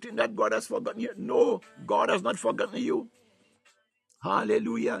place. You think that God has forgotten you. No, God has not forgotten you.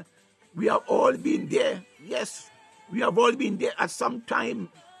 Hallelujah. We have all been there. Yes, we have all been there at some time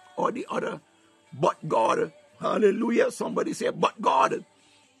or the other. But God, Hallelujah. Somebody say, but God,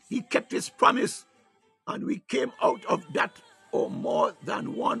 he kept his promise, and we came out of that on more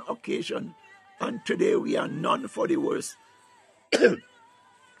than one occasion. And today we are none for the worse.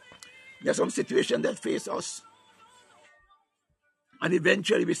 There's some situations that face us, and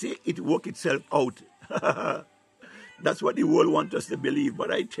eventually we say it work itself out. That's what the world wants us to believe.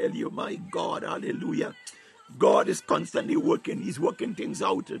 But I tell you, my God, hallelujah, God is constantly working. He's working things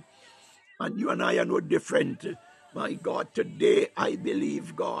out. And you and I are no different. My God, today I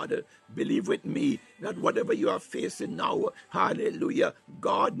believe, God, believe with me that whatever you are facing now, hallelujah,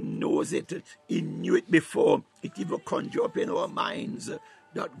 God knows it. He knew it before it even conjure up in our minds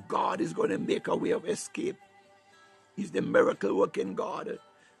that God is going to make a way of escape. He's the miracle working God.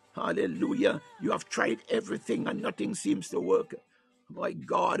 Hallelujah. You have tried everything and nothing seems to work. My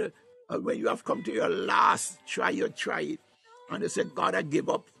God, when you have come to your last try, you try, and they said, God, I give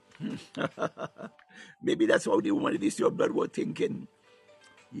up. Maybe that's how the woman of this your blood were thinking.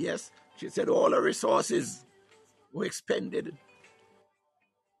 Yes, she said all her resources were expended.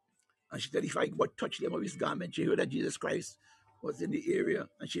 And she said, if I but touch them of his garment, she heard that Jesus Christ was in the area,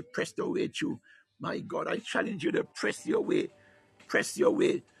 and she pressed her way through. My God, I challenge you to press your way. Press your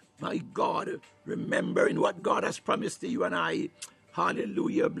way. My God, remembering what God has promised to you and I.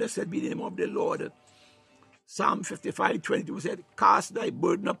 Hallelujah. Blessed be the name of the Lord. Psalm 55:22 said, cast thy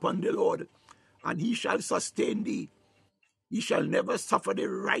burden upon the Lord, and he shall sustain thee. He shall never suffer the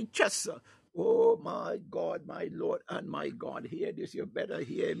righteous. Oh, my God, my Lord, and my God. Hear this. You better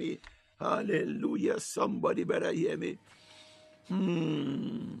hear me. Hallelujah. Somebody better hear me.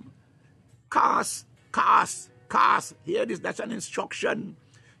 Cast, cast, cast. Hear this. That's an instruction.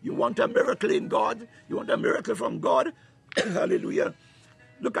 You want a miracle in God? You want a miracle from God? Hallelujah.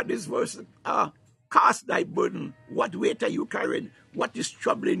 Look at this verse. Cast thy burden. What weight are you carrying? What is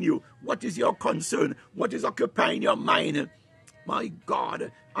troubling you? What is your concern? What is occupying your mind? My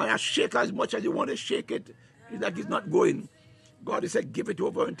God. And I shake as much as you want to shake it. That is not going. God has said, give it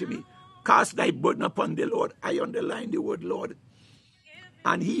over unto me. Cast thy burden upon the Lord. I underline the word Lord.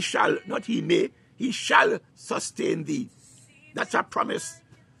 And he shall, not he may, he shall sustain thee. That's a promise.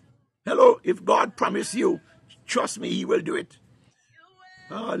 Hello, if God promised you, trust me, he will do it.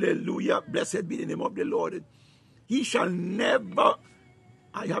 Hallelujah. Blessed be the name of the Lord. He shall never,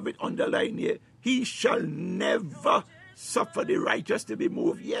 I have it underlined here, he shall never suffer the righteous to be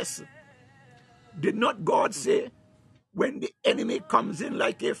moved. Yes. Did not God say, when the enemy comes in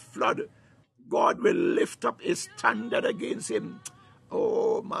like a flood, God will lift up his standard against him?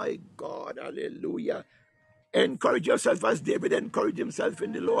 Oh my God, hallelujah. Encourage yourself as David encouraged himself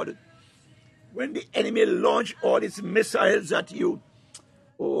in the Lord. When the enemy launch all his missiles at you,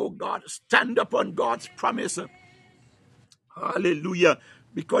 oh God, stand upon God's promise. Hallelujah.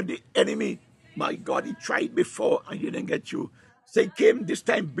 Because the enemy, my God, he tried before and he didn't get you. So he came this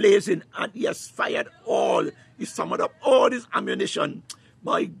time blazing and he has fired all. He summoned up all his ammunition.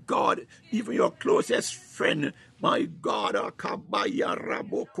 My God, even your closest friend, my God,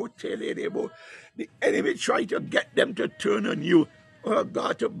 the enemy tried to get them to turn on you. Oh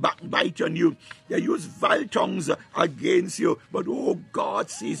God, to backbite on you. They use vile tongues against you. But oh,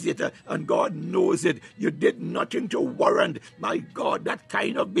 God sees it and God knows it. You did nothing to warrant, my God, that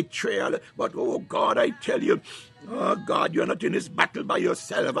kind of betrayal. But oh God, I tell you, oh God, you're not in this battle by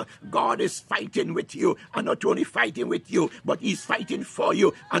yourself. God is fighting with you, and not only fighting with you, but he's fighting for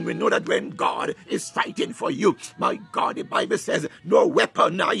you. And we know that when God is fighting for you, my God, the Bible says, no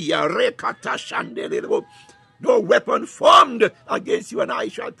weapon, no weapon formed against you and I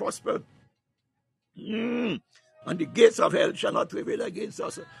shall prosper. And the gates of hell shall not prevail against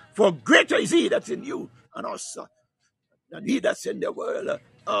us. For greater is he that's in you and us than he that's in the world.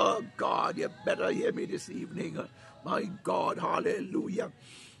 Oh God, you better hear me this evening. My God, hallelujah.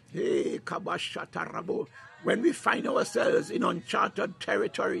 Hey, Kabashatarabo. When we find ourselves in uncharted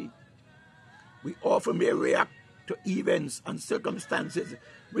territory, we often may react to events and circumstances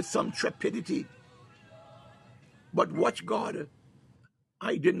with some trepidity. But watch God.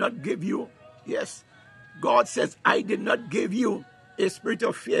 I did not give you, yes, God says, I did not give you a spirit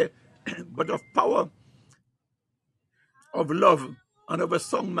of fear, but of power, of love, and of a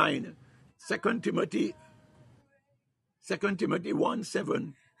sound mind. 2 Timothy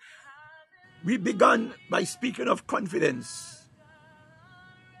 1:7. We began by speaking of confidence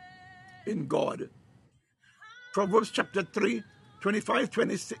in God. Proverbs chapter 3, 25,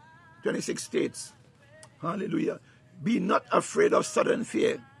 26 states, hallelujah, be not afraid of sudden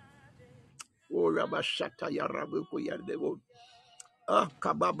fear. Oh, Rabashata Yarabuku Yardevo. Ah,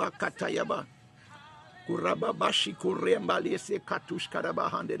 Kababa Katayaba. Kurababashi Kurembalese Katush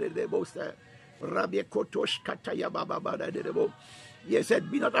Karabahande de Bosa. He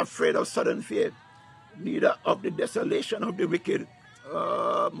said, be not afraid of sudden fear, neither of the desolation of the wicked.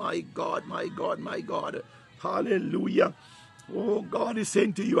 Oh, my God, my God, my God. Hallelujah. Oh, God is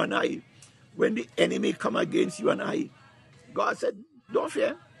saying to you and I, when the enemy come against you and I, God said, don't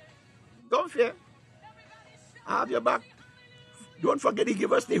fear. Don't fear. I have your back. Don't forget He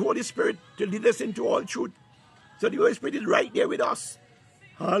gave us the Holy Spirit to lead us into all truth. So the Holy Spirit is right there with us.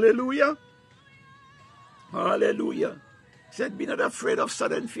 Hallelujah. Hallelujah. He said, be not afraid of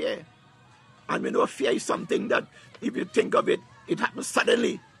sudden fear. And we know fear is something that if you think of it, it happens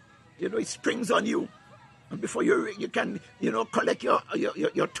suddenly. It springs on you. And before you can, collect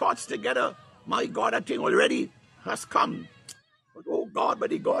your thoughts together, my God, that thing already has come. But oh God, but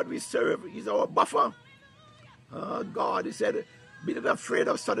the God we serve, He's our buffer. God, He said, be not afraid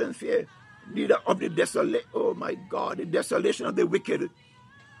of sudden fear, neither of the desolation. Oh my God, the desolation of the wicked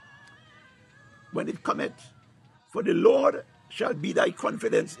when it cometh. For the Lord shall be thy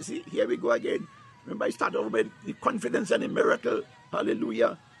confidence. See, here we go again. Remember, I started over with the confidence and the miracle.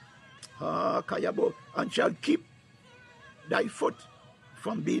 Hallelujah. And shall keep thy foot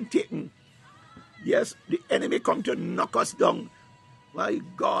from being taken. Yes, the enemy come to knock us down. My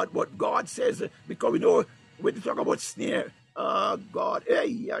God, what God says, because we know when we talk about snare, God,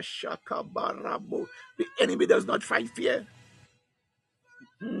 the enemy does not fight fear.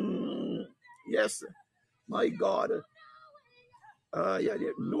 Yes, my God.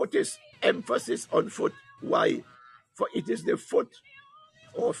 Notice emphasis on foot. Why? For it is the foot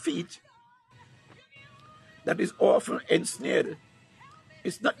or feet that is often ensnared.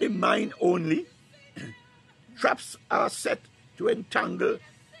 It's not the mind only. Traps are set to entangle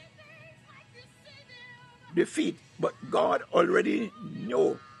the feet, but God already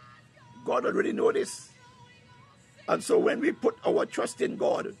know. God already know this. And so when we put our trust in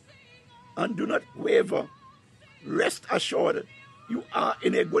God and do not waver, rest assured, you are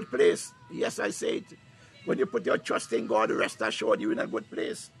in a good place. Yes, I say it. When you put your trust in God, rest assured you're in a good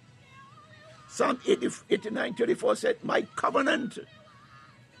place. Psalm 89:34 said, my covenant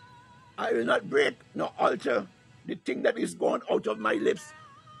I will not break nor alter. The thing that is gone out of my lips.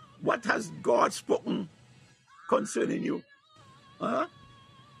 What has God spoken concerning you? God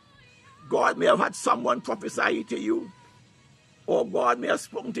may have had someone prophesy to you, or God may have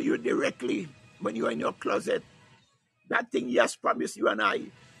spoken to you directly when you are in your closet. That thing He has promised you and I,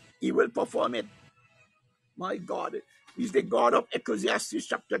 He will perform it. My God, He's the God of Ecclesiastes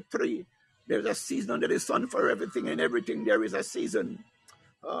chapter 3. There's a season under the sun for everything, and everything there is a season.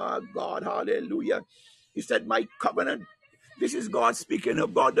 God, hallelujah. He said, my covenant. This is God speaking.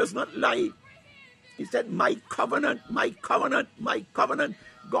 God does not lie. He said, my covenant, my covenant, my covenant.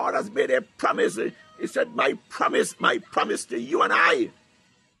 God has made a promise. He said, my promise to you and I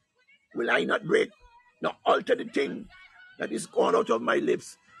will I not break, nor alter the thing that is gone out of my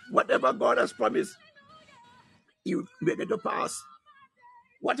lips. Whatever God has promised, He will make it to pass.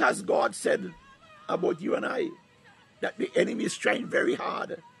 What has God said about you and I? That the enemy is trying very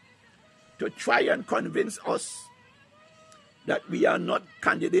hard to try and convince us that we are not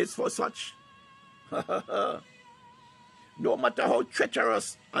candidates for such. No matter how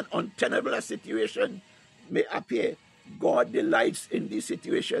treacherous and untenable a situation may appear, God delights in this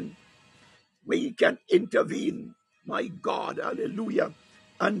situation where He can intervene, my God, hallelujah,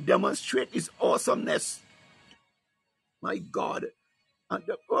 and demonstrate His awesomeness, my God. And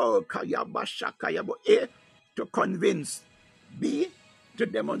A, to convince. B, to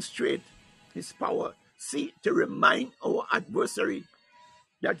demonstrate His power. C, to remind our adversary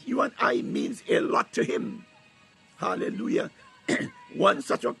that you and I means a lot to Him. Hallelujah. One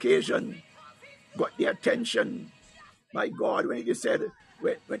such occasion got the attention, my God, when He said,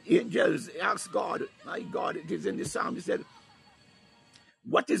 when angels asked God, my God, it is in the Psalm, He said,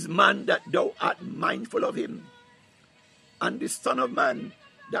 what is man that thou art mindful of him? And the Son of Man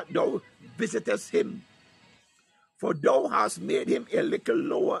that thou visitest him? For thou hast made him a little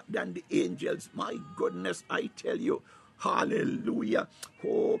lower than the angels. My goodness, I tell you, hallelujah.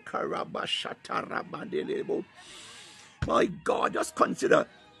 Oh, karabashatarabandelebo. My God, just consider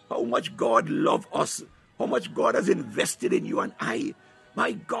how much God loves us, how much God has invested in you and I.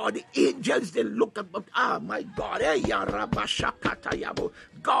 My God, the angels, they look at, my God,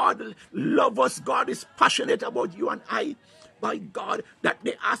 God loves us. God is passionate about you and I. My God, that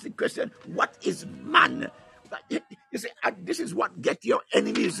they ask the question, what is man? You see, this is what gets your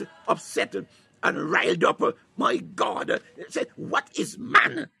enemies upset and riled up. My God, they say, what is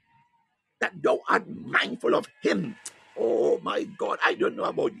man that thou art mindful of him? Oh my God, I don't know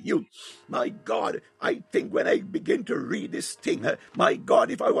about you. My God, I think when I begin to read this thing, my God,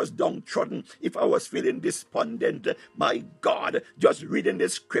 if I was downtrodden, if I was feeling despondent, my God, just reading the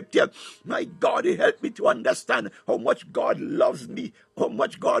scripture, my God, it helped me to understand how much God loves me, how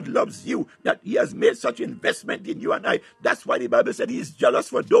much God loves you, that He has made such investment in you and I. That's why the Bible said He is jealous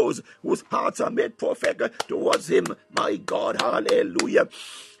for those whose hearts are made perfect towards Him. My God, hallelujah.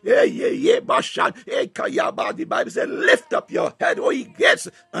 Bashan, Kayaba. The Bible said, lift up your head, O ye gates,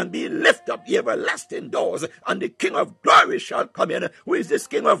 and be lift up the everlasting doors, and the King of glory shall come in. Who is this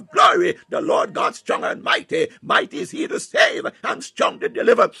King of glory? The Lord God strong and mighty. Mighty is He to save, and strong to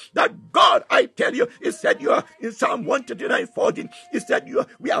deliver. That God, I tell you, He said you are, in Psalm 139:14, He said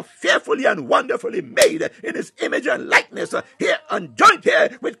we are fearfully and wonderfully made in His image and likeness, here and joined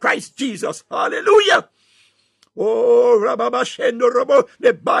here with Christ Jesus. Hallelujah. Oh,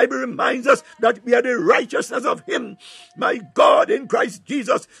 the Bible reminds us that we are the righteousness of Him. My God, in Christ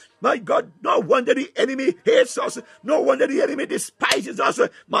Jesus. My God, no wonder the enemy hates us. No wonder the enemy despises us.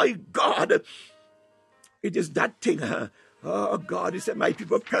 My God, it is that thing. Oh God, He said, my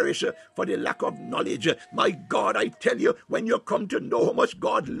people perish for the lack of knowledge. My God, I tell you, when you come to know how much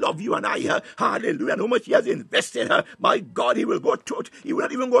God loves you and I, hallelujah, and how much He has invested, my God, He will He will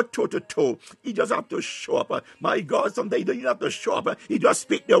not even go toe to toe. He just have to show up. My God, sometimes He don't have to show up. He just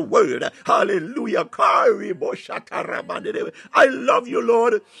speak the word. Hallelujah. I love you,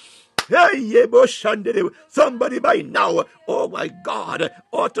 Lord. Somebody by now, oh my God,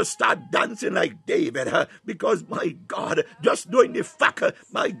 ought to start dancing like David, because my God, just knowing the fact,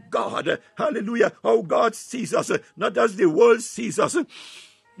 my God, hallelujah, how God sees us, not as the world sees us.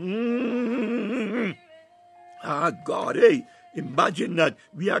 God, imagine that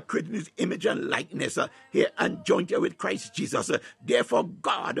we are creating His image and likeness here and joined here with Christ Jesus. Therefore,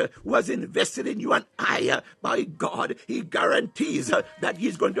 God, who has invested in you and I, my God, He guarantees that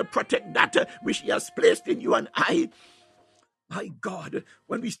He's going to protect that which He has placed in you and I. My God,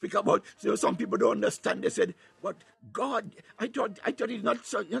 when we speak about, some people don't understand. They said, "But God, I thought it's not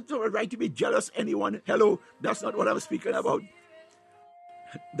so right to be jealous anyone." Hello, that's not what I'm speaking about.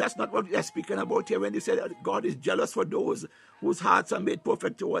 That's not what they're speaking about here when they say that God is jealous for those whose hearts are made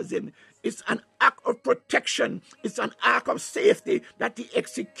perfect towards Him. It's an act of protection. It's an act of safety that He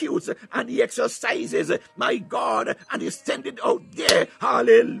executes and He exercises, my God, and He sends it out there.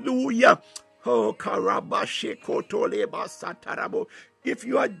 Hallelujah. Oh, Karabashekotoleba Satarabo. If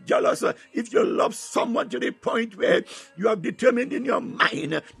you are jealous, if you love someone to the point where you have determined in your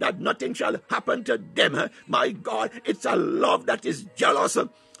mind that nothing shall happen to them, my God, it's a love that is jealous.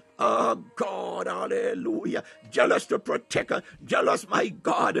 Oh God, hallelujah. Jealous to protect, jealous, my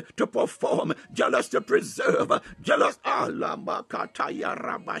God, to perform, jealous to preserve, jealous to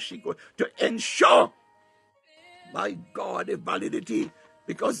ensure, my God, the validity,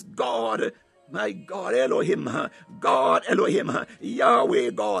 because God, my God, Elohim, Yahweh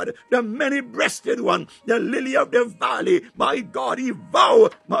God, the many-breasted one, the lily of the valley, my God, He vow,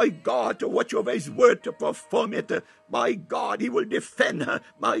 my God, to watch over His word to perform it. My God, He will defend,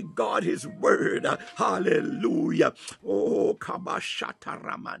 my God, His word. Hallelujah. Oh, Kabashata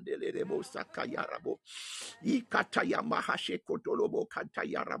Ramandelebo Sakayarabo. Ikataya Mahashekotolobo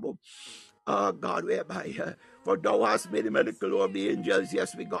Katayarabo. Oh God, whereby for thou hast made him a little of the angels.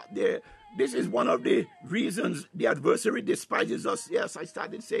 Yes, we got there. This is one of the reasons the adversary despises us. Yes, I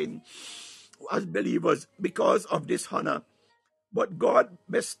started saying as believers because of dishonor. But God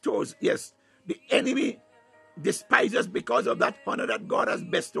bestows, yes, the enemy despises because of that honor that God has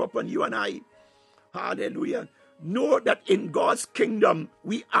bestowed upon you and I. Hallelujah. Know that in God's kingdom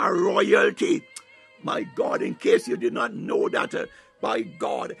we are royalty. My God, in case you did not know that, by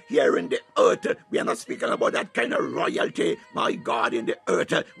God, here in the earth, we are not speaking about that kind of royalty, my God, in the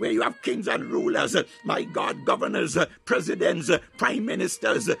earth, where you have kings and rulers, my God, governors, presidents, prime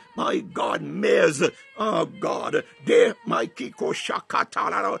ministers, my God, mayors, oh God, they, my Kiko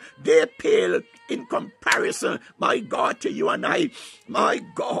Shakatalaro, they pale in comparison, my God, to you and I, my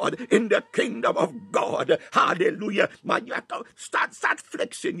God, in the kingdom of God, hallelujah, my, you have to start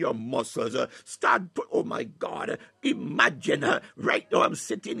flexing your muscles, oh my God, imagine, right now I'm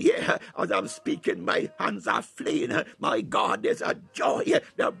sitting here, as I'm speaking, my hands are flaying, my God, there's a joy,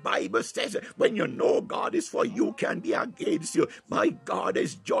 the Bible says, when you know God is for you, can be against you, my God,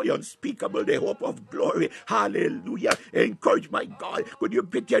 there's joy unspeakable, the hope of glory, hallelujah, encourage, my God, could you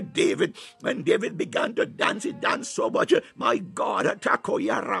picture David, when David began to dance, he danced so much, my God,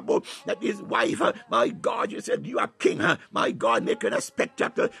 that his wife, my God, you said, you are king, my God, making a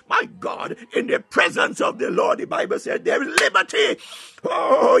spectacle, my God, in the presence of the Lord, the Bible said, there is liberty.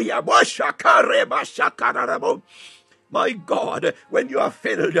 Oh, my God, when you are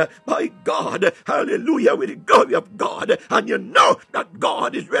filled, my God, hallelujah, with the glory of God, and you know that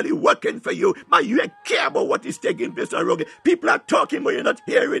God is really working for you, you don't care about what is taking place around you. People are talking, but you're not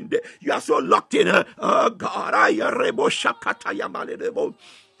hearing. You are so locked in. Oh God,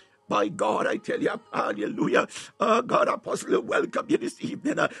 my God, I tell you, hallelujah. God, Apostle, welcome you this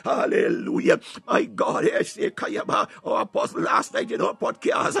evening. Hallelujah. My God, I say, Kayaba, our Apostle last night in our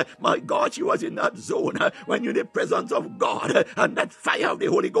podcast, my God, she was in that zone when you're in the presence of God and that fire of the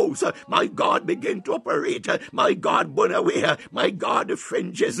Holy Ghost, my God, begin to operate. My God, burn away. My God, the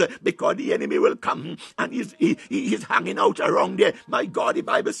fringes, because the enemy will come and he's hanging out around there. My God, the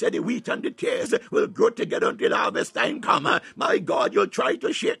Bible said the wheat and the tares will grow together until harvest time come. My God, you'll try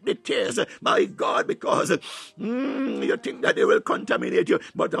to shake the tears, my God, because you think that they will contaminate you.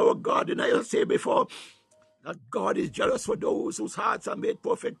 But our God, and I'll say before, that God is jealous for those whose hearts are made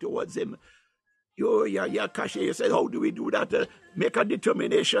perfect towards Him. Kashe, you said, how do we do that? Make a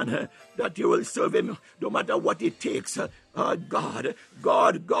determination that you will serve Him no matter what it takes. God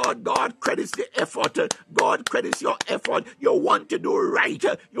credits the effort. God credits your effort. You want to do right.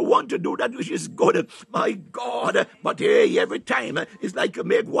 You want to do that which is good. My God. But hey, every time it's like you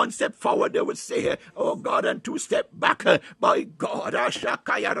make one step forward, they would say, oh God, and two steps back. My God,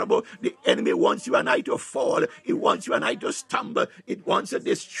 the enemy wants you and I to fall. He wants you and I to stumble. It wants to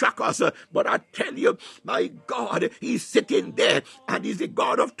distract us. But I tell you, my God, He's sitting there and He's the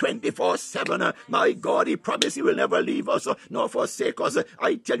God of 24/7. My God, He promised He will never leave us nor forsake us.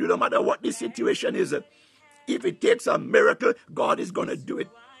 I tell you, no matter what the situation is, if it takes a miracle, God is going to do it.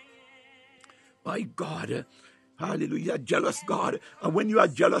 My God, hallelujah, jealous God. And when you are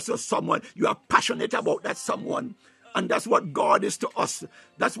jealous of someone, you are passionate about that someone. And that's what God is to us.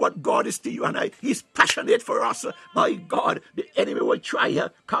 That's what God is to you and I. He's passionate for us. My God, the enemy will try.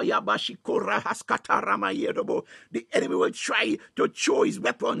 The enemy will try to throw his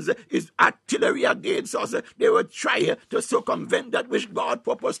weapons, his artillery against us. They will try to circumvent that which God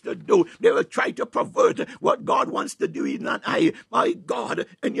purposed to do. They will try to pervert what God wants to do in and I. My God,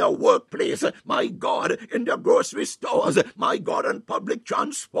 in your workplace. My God, in the grocery stores. My God, on public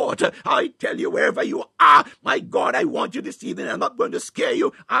transport. I tell you, wherever you are, my God, I want you this evening. I'm not going to scare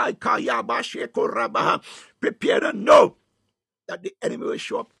you. Prepare and know that the enemy will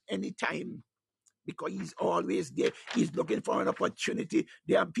show up anytime, because he's always there. He's looking for an opportunity.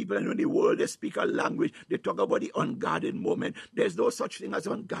 There are people in the world that speak a language. They talk about the unguarded moment. There's no such thing as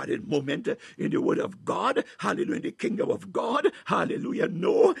unguarded moment in the word of God. Hallelujah. In the kingdom of God. Hallelujah.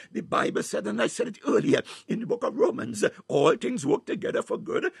 No, the Bible said, and I said it earlier in the book of Romans, all things work together for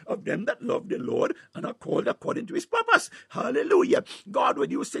good of them that love the Lord and are called according to His purpose. Hallelujah. God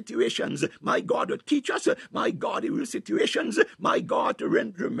will use situations. My God will teach us. My God will use situations. My God to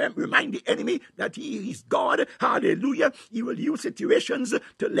remind the enemy that He is God. Hallelujah. He will use situations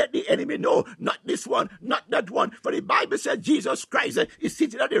to let the enemy know, not this one, not that one. For the Bible said Jesus Christ is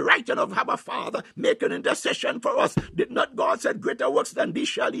seated at the right hand of our Father, making intercession for us. Did not God said, greater works than these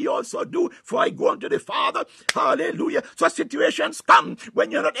shall He also do, for I go unto the Father. Hallelujah. So situations come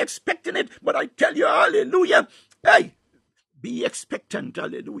when you're not expecting it. But I tell you, hallelujah, hey, be expectant.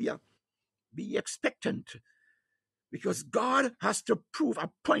 Hallelujah. Be expectant. Because God has to prove a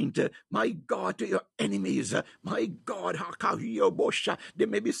point, my God, to your enemies. My God, there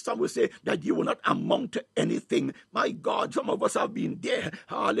may be some who say that you will not amount to anything. My God, some of us have been there.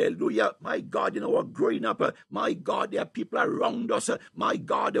 Hallelujah. My God, we're growing up. My God, there are people around us. My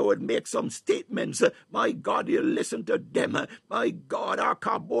God, they would make some statements. My God, you listen to them. My God,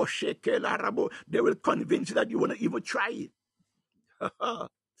 they will convince you that you will not even try.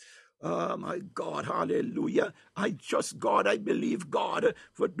 Oh, my God, hallelujah. I believe God,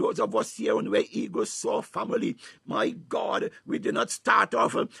 for those of us here on Where Eagles Soar family, my God, we did not start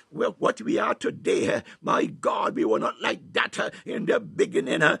off with what we are today. My God, we were not like that in the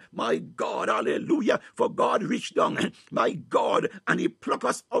beginning. My God, hallelujah. For God reached down, my God, and He plucked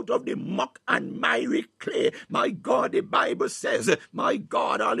us out of the muck and miry clay. My God, the Bible says, my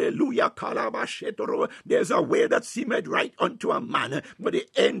God, hallelujah, there's a way that seemeth right unto a man, but the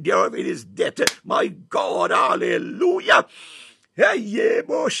end thereof it is death. My God, hallelujah. Hey,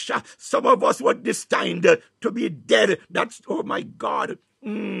 some of us were destined to be dead. That's, oh my God.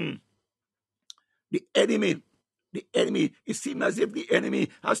 The enemy, it seems as if the enemy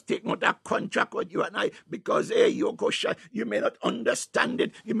has taken out that contract with you and I, because, hey, Yokosha, you may not understand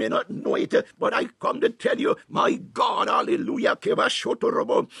it, you may not know it, but I come to tell you, my God, hallelujah,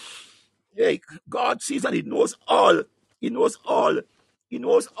 hey, God sees and He knows all. He knows all. He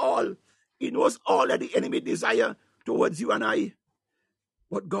knows all. He knows all that the enemy desire towards you and I.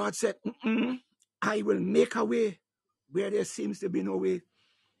 But God said, I will make a way. where there seems to be no way.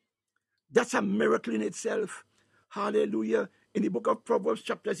 That's a miracle in itself. Hallelujah. In the book of Proverbs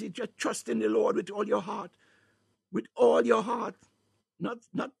chapter 6, just trust in the Lord with all your heart. With all your heart. Not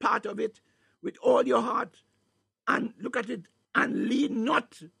part of it. With all your heart. And look at it. And lean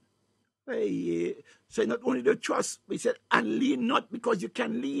not. Hey, so not only the trust, we said, and lean not, because you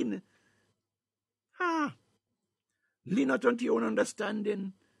can lean. Lean not unto your own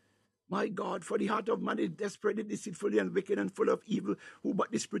understanding. My God, for the heart of man is desperately, deceitfully, and wicked, and full of evil. Who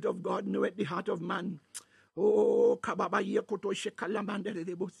but the Spirit of God knoweth the heart of man? Oh,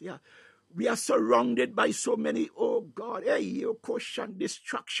 we are surrounded by so many, oh God,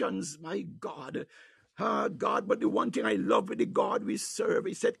 distractions, my God. God, but the one thing I love with the God we serve,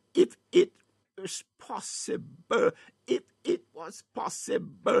 he said, if it is possible, if it was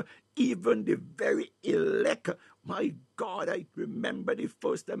possible, even the very elect, my God, I remember the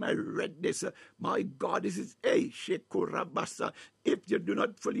first time I read this, my God, this is, Shekurabasa. If you do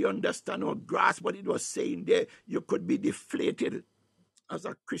not fully understand or grasp what it was saying there, you could be deflated as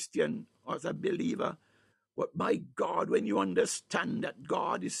a Christian, as a believer. But my God, when you understand that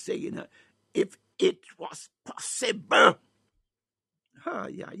God is saying, if it was possible.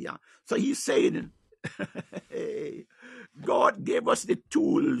 So he's saying, God gave us the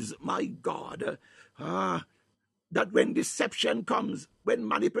tools, my God, that when deception comes, when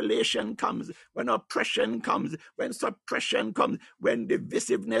manipulation comes, when oppression comes, when suppression comes, when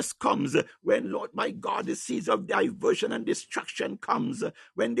divisiveness comes, when, Lord, my God, the seeds of diversion and distraction comes,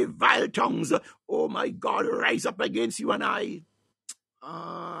 when the vile tongues, oh my God, rise up against you and I.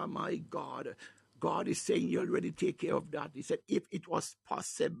 My God. God is saying you already take care of that. He said, if it was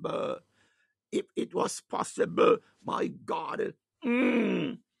possible, my God,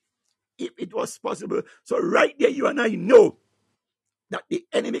 if it was possible. So right there, you and I know that the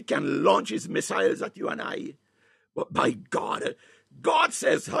enemy can launch his missiles at you and I. But by God, God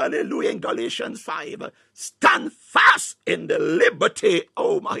says, hallelujah, in Galatians 5, stand fast in the liberty.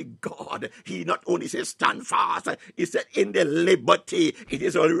 Oh my God. He not only says stand fast, he said in the liberty. It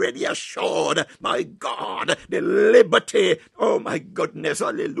is already assured. My God, the liberty. Oh my goodness,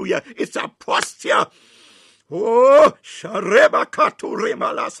 hallelujah. It's a posture. Oh,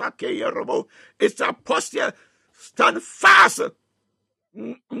 it's a posture. Stand fast.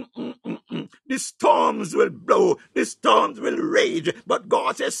 The storms will blow, the storms will rage, but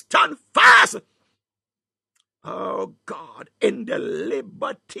God says, stand fast. Oh God, in the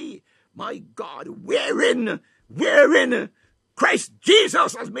liberty, my God, wherein Christ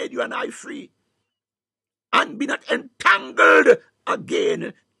Jesus has made you and I free, and be not entangled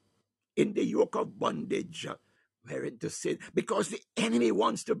again in the yoke of bondage. Wherein to sin, because the enemy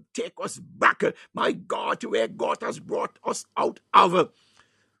wants to take us back, my God, to where God has brought us out of.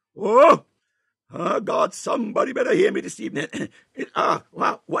 Oh, God, somebody better hear me this evening.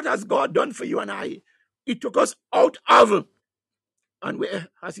 What has God done for you and I? He took us out of, and where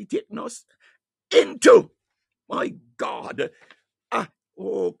has he taken us? Into, my God,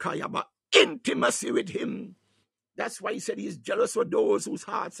 Kayaba, intimacy with him. That's why he said he's jealous for those whose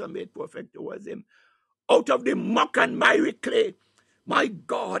hearts are made perfect towards him. Out of the muck and miry clay, my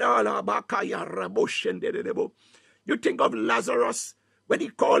God, you think of Lazarus. When he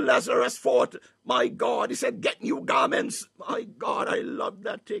called Lazarus forth, my God, he said, get new garments. My God, I love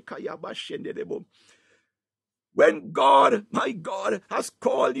that. When God, my God, has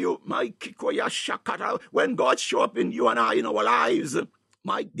called you, my Kikoya Shakara, when God show up in you and I in our lives,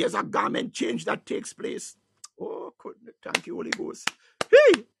 there's a garment change that takes place. Oh, thank you, Holy Ghost.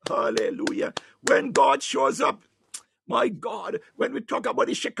 Hey, hallelujah. When God shows up, my God, when we talk about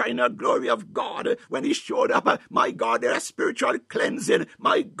the Shekinah glory of God, when he showed up, my God, there's spiritual cleansing.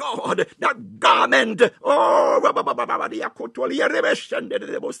 My God, that garment.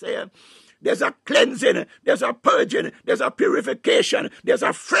 There's a cleansing, there's a purging, there's a purification, there's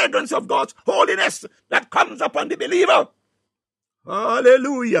a fragrance of God's holiness that comes upon the believer.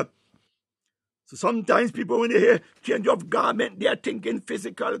 Hallelujah. So sometimes people, when they hear change of garment, they are thinking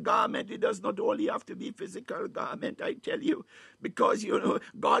physical garment. It does not only have to be physical garment, I tell you. Because,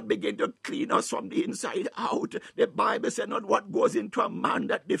 God began to clean us from the inside out. The Bible said not what goes into a man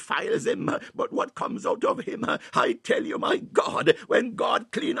that defiles him, but what comes out of him. I tell you, my God, when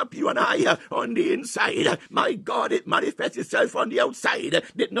God clean up you and I on the inside, my God, it manifests itself on the outside.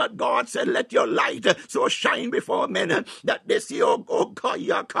 Did not God say, let your light so shine before men that they see, oh God,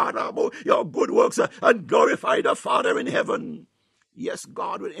 your good works and glorify the Father in heaven. Yes,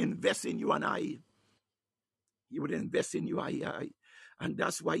 God will invest in you and I. He would invest in you. And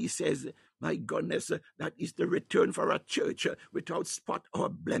that's why he says, My goodness, that is the return for a church without spot or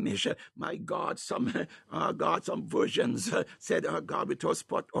blemish. My God, some versions said, God, without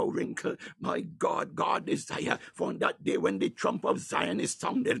spot or wrinkle. My God, God desire for that day when the trump of Zion is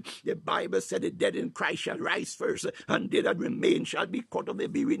sounded. The Bible said the dead in Christ shall rise first, and they that remain shall be caught up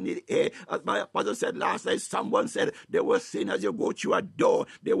and be in the air. As my apostle said last night, someone said they were seen as you go through a door.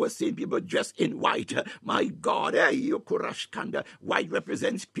 They were seeing people dressed in white. My God, white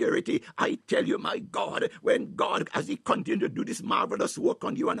represents purity. I tell you, my God, when God, as He continues to do this marvelous work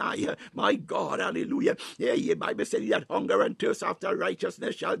on you and I, my God, hallelujah. Yeah, the Bible says that hunger and thirst after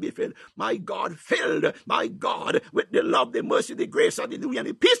righteousness shall be filled. My God, filled, my God, with the love, the mercy, the grace, hallelujah, and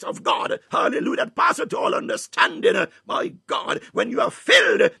the peace of God, hallelujah, that passes all understanding. My God, when you are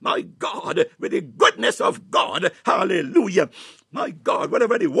filled, my God, with the goodness of God, hallelujah. My God,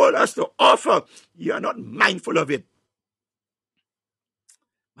 whatever the world has to offer, you are not mindful of it.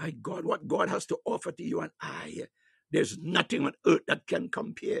 My God, what God has to offer to you and I, there's nothing on earth that can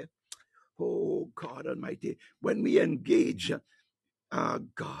compare. Oh, God Almighty, when we engage, God,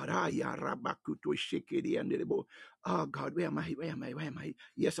 God, where am I?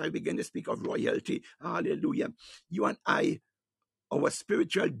 Yes, I begin to speak of royalty. Hallelujah. You and I, our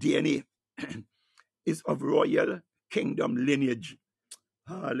spiritual DNA is of royal kingdom lineage.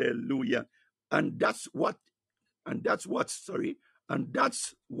 Hallelujah. And that's what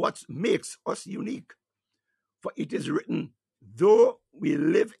makes us unique. For it is written, though we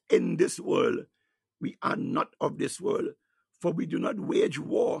live in this world, we are not of this world. For we do not wage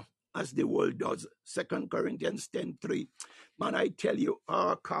war as the world does. 2 Corinthians 10:3. Man, I tell you,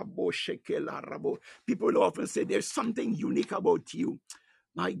 people often say there's something unique about you.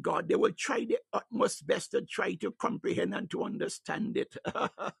 My God, they will try their utmost best to try to comprehend and to understand it.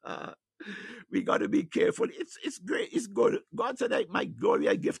 We got to be careful. It's great. It's good. God said, my glory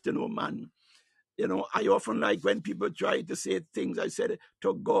I give to no man. You know, I often like when people try to say things, I said,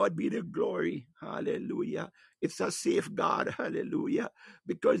 to God be the glory. Hallelujah. It's a safeguard. Hallelujah.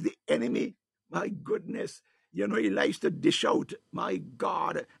 Because the enemy, my goodness, you know, he likes to dish out, my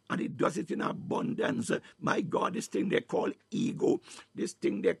God, and he does it in abundance. My God, this thing they call ego, this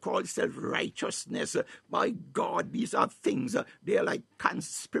thing they call self-righteousness. My God, these are things, they're like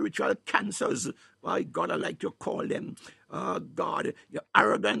spiritual cancers. My God, I like to call them. God, your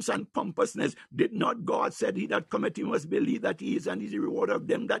arrogance and pompousness. Did not God said he that cometh, he must believe that he is, and is the reward of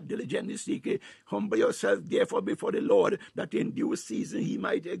them that diligently seek it. Humble yourself therefore before the Lord, that in due season he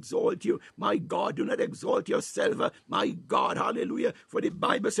might exalt you. My God, do not exalt yourself. My God, hallelujah. For the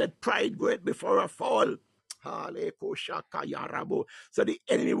Bible said, pride goeth before a fall. So the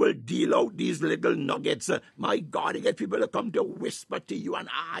enemy will deal out these little nuggets. My God, he get people to come to whisper to you and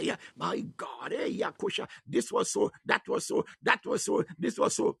I. My God, this was so, that was so, that was so, this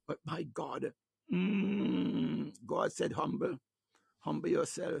was so. But my God, God said, humble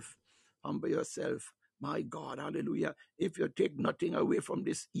yourself. Humble yourself. My God, hallelujah. If you take nothing away from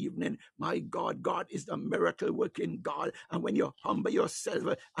this evening, my God, God is the miracle working God. And when you humble yourself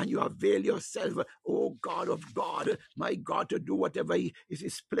and you avail yourself, oh God of God, my God, to do whatever is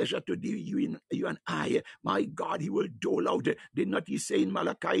his pleasure to do, you and I, my God, he will dole out. Did not he say in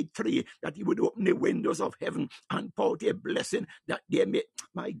Malachi 3 that he would open the windows of heaven and pour out a blessing that they may,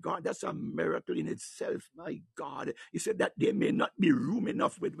 my God, that's a miracle in itself, my God. He said that there may not be room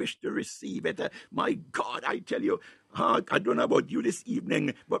enough with which to receive it. My God, I tell you, I don't know about you this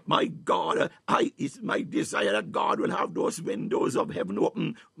evening, but my God, it's my desire that God will have those windows of heaven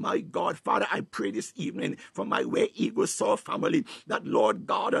open. My God, Father, I pray this evening for my Where Eagles Soar family, that Lord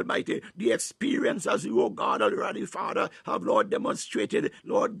God Almighty, the experience as you, oh God already, Father, have Lord demonstrated,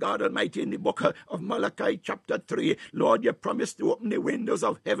 Lord God Almighty, in the book of Malachi chapter 3, Lord, you promised to open the windows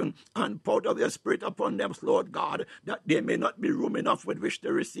of heaven and pour out your spirit upon them, Lord God, that there may not be room enough with which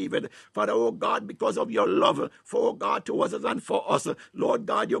to receive it. Father, oh God, because of your love for God towards us and for us, Lord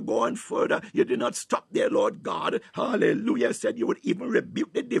God, you're going further. You did not stop there, Lord God. Hallelujah. Said you would even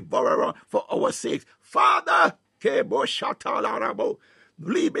rebuke the devourer for our sakes. Father,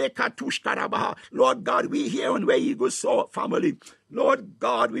 Lord God, we here on Where Eagles Soar family. Lord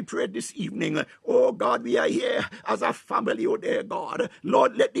God, we pray this evening. Oh God, we are here as a family, oh dear God.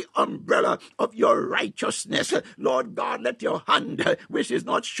 Lord, let the umbrella of your righteousness, Lord God, let your hand, which is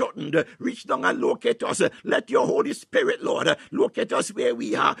not shortened, reach down and locate us. Let your Holy Spirit, Lord, locate us where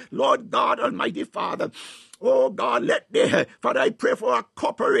we are. Lord God, Almighty Father. Oh God, Father, I pray for a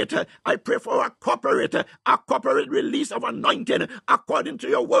corporate release of anointing according to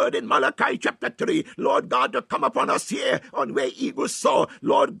your word in Malachi chapter 3. Lord God, to come upon us here on Where Eagles eagle soar,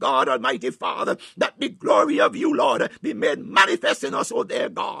 Lord God Almighty Father, that the glory of you, Lord, be made manifest in us, oh dear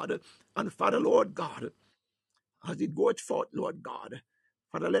God. And Father, Lord God, as it goes forth, Lord God,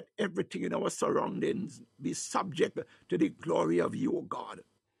 Father, let everything in our surroundings be subject to the glory of you, O God.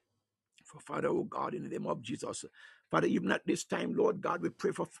 For Father, oh God, in the name of Jesus, Father, even at this time, Lord God, we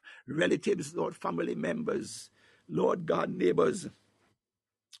pray for relatives, Lord, family members, Lord God, neighbors.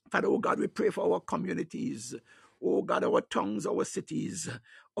 Father, oh God, we pray for our communities. Oh God, our tongues, our cities,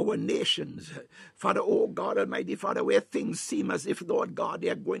 our nations. Father, oh God Almighty, Father, where things seem as if, Lord God, they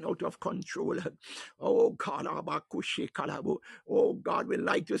are going out of control. Oh God, oh God, we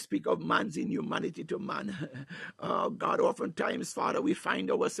like to speak of man's inhumanity to man. Oh God, oftentimes, Father, we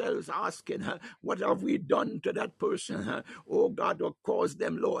find ourselves asking, what have we done to that person? Oh God, to cause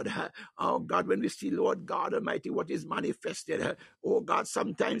them, Lord. Oh God, when we see, Lord God Almighty, what is manifested. Oh God,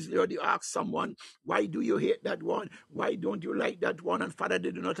 sometimes, Lord, you ask someone, why do you hate that one? Why don't you like that one? And Father,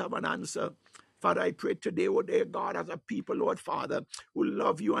 they do not have an answer. Father, I pray today, oh dear God, as a people, Lord Father, who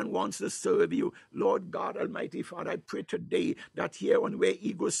love you and wants to serve you. Lord God Almighty, Father, I pray today that here on where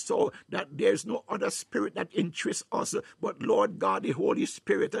eagles soar, that there's no other spirit that interests us, but Lord God, the Holy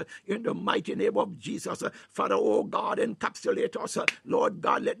Spirit, in the mighty name of Jesus. Father, oh God, encapsulate us. Lord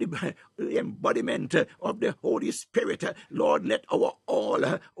God, let the embodiment of the Holy Spirit, Lord, let our all,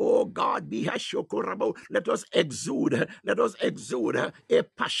 oh God, be Hashokurabo. Let us exude a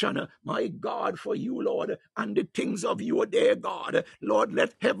passion, my God, for you, Lord, and the things of you, dear God. Lord,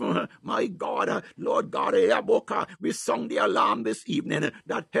 let heaven, my God, Lord God, we sung the alarm this evening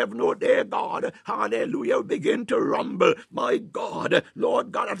that heaven, oh dear God, hallelujah, begin to rumble, my God,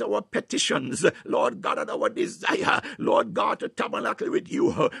 Lord God, at our petitions, Lord God, at our desire, Lord God, to tabernacle with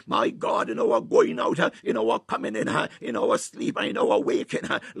you, my God, in our going out, in our coming in our sleep, and in our waking,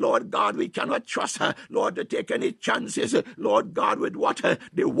 Lord God, we cannot trust, Lord, to take any chances, Lord God, with what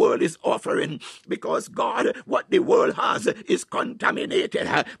the world is offering, because God, what the world has is contaminated,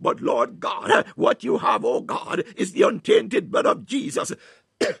 but Lord God, what you have, oh God, is the untainted blood of Jesus.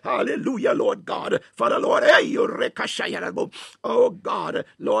 Hallelujah, Lord God. Father, Lord, oh God,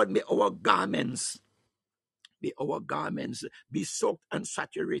 Lord, may our garments be soaked and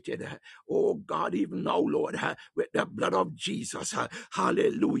saturated. Oh God, even now, Lord, with the blood of Jesus.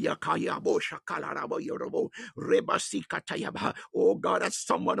 Hallelujah. Oh God, that's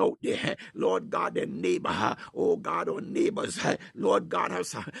someone out there. Lord God, a neighbor. Oh God, or neighbors. Lord God,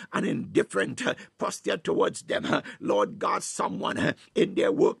 has an indifferent posture towards them. Lord God, someone in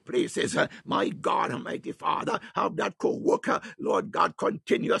their workplaces. My God, Almighty Father, have that co-worker. Lord God,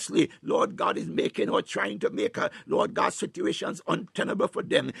 continuously, Lord God, is making or trying to make, Lord God, situations untenable for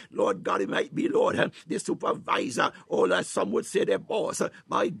them. Lord God, it might be, Lord, the supervisor, or as some would say, their boss.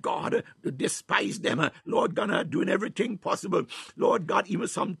 My God, to despise them. Lord God, doing everything possible. Lord God, even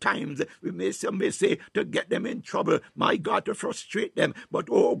sometimes we may say to get them in trouble. My God, to frustrate them. But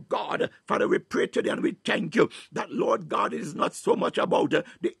oh God, Father, we pray today and we thank you that, Lord God, it is not so much about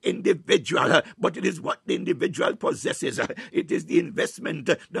the individual, but it is what the individual possesses. It is the investment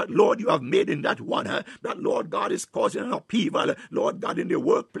that, Lord, you have made in that one. That, Lord God, is causing an upheaval. Lord God, in the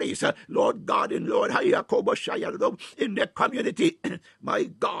workplace. Lord God, in Lord in the community. My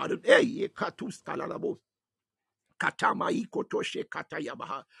God.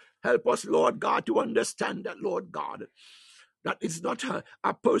 Help us, Lord God, to understand that, Lord God, that it's not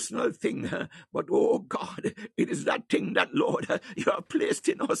a personal thing, but oh God, it is that thing that, Lord, you have placed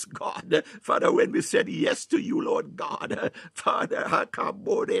in us, God. Father, when we said yes to you, Lord God, Father,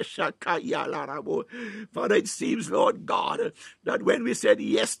 Father, it seems, Lord God, that when we said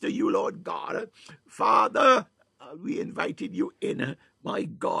yes to you, Lord God, Father, we invited you in. My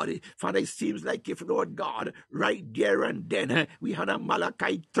God, Father, it seems like if, Lord God, right there and then we had a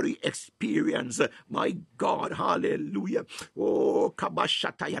Malachi 3 experience. My God, hallelujah. Oh,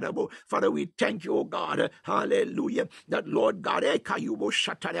 Kabashatayarabo. Father, we thank you, oh God, hallelujah, that, Lord God,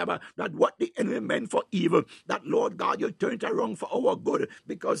 that what the enemy meant for evil, that, Lord God, you turned it around for our good,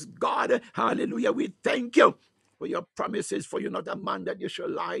 because God, hallelujah, we thank you for your promises, for you're not a man that you should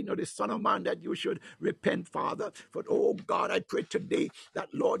lie, nor the son of man that you should repent, Father. But oh God, I pray today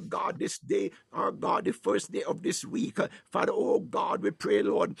that, Lord God, this day, our God, the first day of this week, Father, oh God, we pray,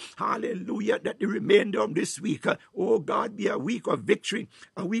 Lord, hallelujah, that the remainder of this week, oh God, be a week of victory,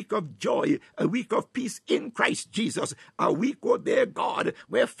 a week of joy, a week of peace in Christ Jesus, a week, oh dear God,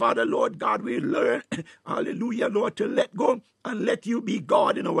 where, Father, Lord God, we learn, hallelujah, Lord, to let go and let you be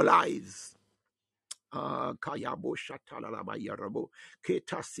God in our lives. Kayabo Shatalaba Yarabo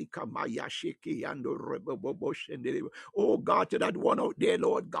Ketasika Maya Shiki and Rebobo Shendere. Oh God, to that one out there,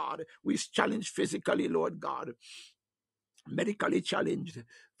 Lord God, we challenge physically, Lord God. medically challenged.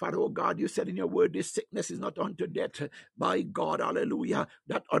 Father, oh God, you said in your word, this sickness is not unto death. My God, hallelujah.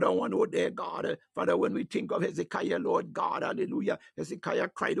 That other one, oh dear God. Father, when we think of Hezekiah, Lord God, hallelujah. Hezekiah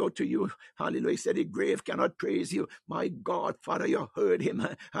cried out to you. Hallelujah. He said, the grave cannot praise you. My God, Father, you heard him.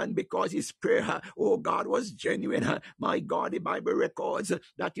 And because his prayer, oh God, was genuine. My God, the Bible records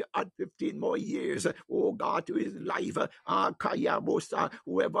that you had 15 more years, oh God, to his life.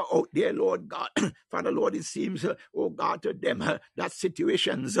 Whoever out there, Lord God. Father, Lord, it seems, oh God, to them, that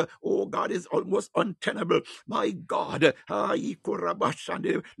situations, oh God, is almost untenable. My God,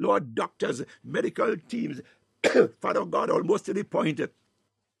 Lord, doctors, medical teams, Father God, almost to the point,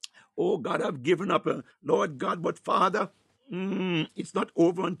 oh God, I've given up, Lord God, but Father, it's not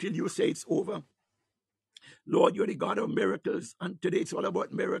over until you say it's over. Lord, you're the God of miracles, and today it's all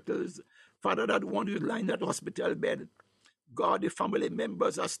about miracles. Father, that one who lying in that hospital bed, God, the family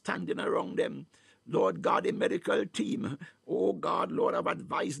members are standing around them. Lord God, the medical team, oh God, Lord, I've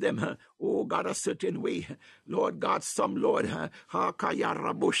advised them, oh God, a certain way. Lord God, some, Lord, oh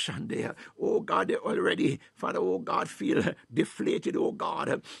God, they already, Father, oh God, feel deflated, oh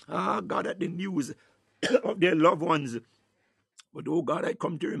God, God, at the news of their loved ones. But, oh God, I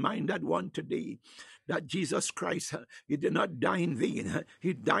come to remind that one today that Jesus Christ, he did not die in vain.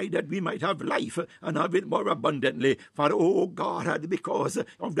 He died that we might have life and have it more abundantly. Father, oh God, because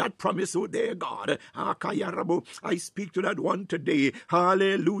of that promise, oh dear God, I speak to that one today.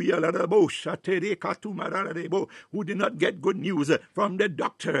 Hallelujah. Who did not get good news from the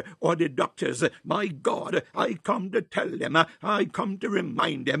doctor or the doctors. My God, I come to tell them, I come to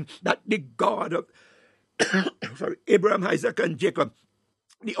remind them that the God of Abraham, Isaac, and Jacob,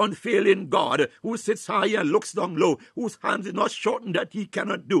 the unfailing God, who sits high and looks down low, whose hands are not shortened that he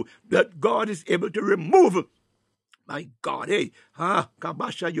cannot do, that God is able to remove. My God, hey,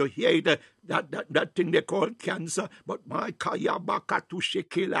 Kabasha, you hear it, that thing they call cancer, but my God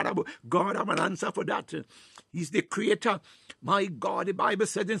have an answer for that. He's the creator. My God, the Bible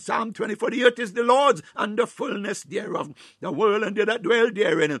says in Psalm 24, the earth is the Lord's and the fullness thereof, the world and they that dwell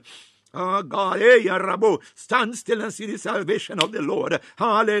therein. Oh God, hey, Rabo, stand still and see the salvation of the Lord.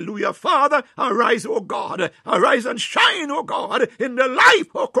 Hallelujah. Father, arise, oh God. Arise and shine, oh God, in the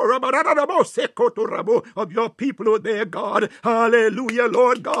life of your people, oh their God. Hallelujah,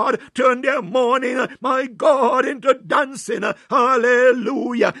 Lord God. Turn their mourning, my God, into dancing.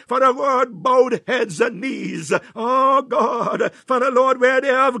 Hallelujah. Father, Lord, bowed heads and knees. Oh God, Father, Lord, where they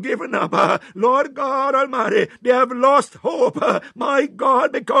have given up, Lord God Almighty, they have lost hope. My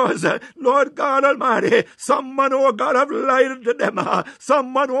God, because Lord God Almighty, someone, oh God, have lied to them.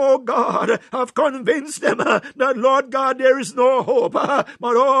 Someone, oh God, have convinced them that, Lord God, there is no hope. But,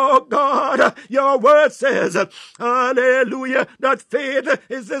 oh God, your word says, hallelujah, that faith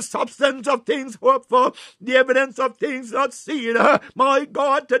is the substance of things hoped for, the evidence of things not seen. My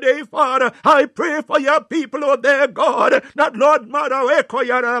God, today, Father, I pray for your people, oh their God, that, Lord, Mother,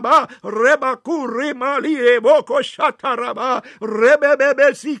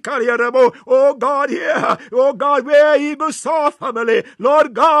 oh God, here, oh God, where Eagle saw family,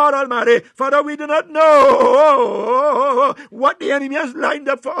 Lord God Almighty, Father, we do not know what the enemy has lined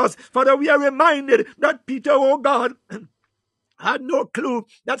up for us. Father, we are reminded that Peter, oh God, had no clue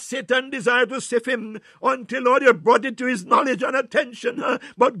that Satan desired to sift him until, Lord, you brought it to his knowledge and attention.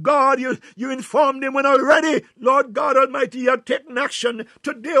 But God, you informed him when already, Lord God Almighty, you have taken action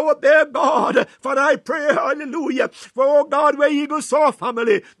to deal with their God. Father, I pray, hallelujah, for, oh God, where Eagle saw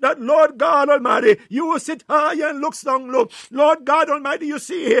family, that, Lord God Almighty, you will sit high and look down low. Lord God Almighty, you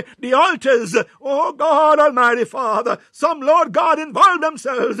see the altars, oh God Almighty, Father, some, Lord God, involve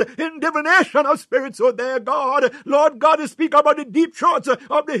themselves in divination of spirits, oh their God. Lord God, to speak about the deep throats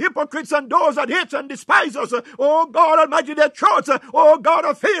of the hypocrites and those that hate and despise us. Oh God Almighty, their throats, oh God,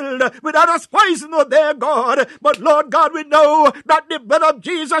 are filled with others poison, oh their God. But Lord God, we know that the blood of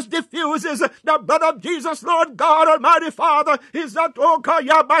Jesus diffuses. The blood of Jesus, Lord God Almighty, Father, is that, oh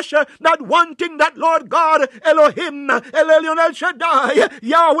Kayabasha, that one thing that, Lord God, Elohim, Elyon El Shaddai,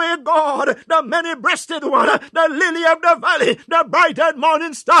 Yahweh God, the many-breasted one, the lily of the valley, the bright-eyed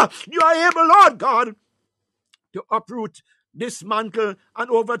morning star, you are able, Lord God, to uproot, dismantle,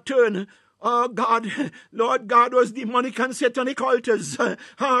 and overturn, oh God, Lord God, was demonic and satanic altars. Oh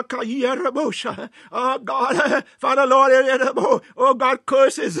God, Father, Lord, oh God,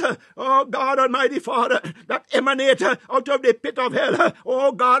 curses, oh God Almighty Father, that emanate out of the pit of hell,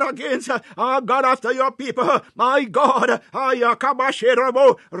 oh God, against, oh God, after your people, my God,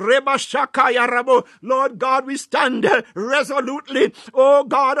 Lord God, we stand resolutely, oh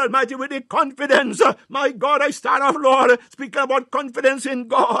God Almighty, with the confidence, my God, I start off, Lord, speaking about confidence in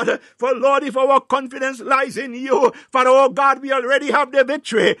God, for Lord Lord, if our confidence lies in you, Father, oh God, we already have the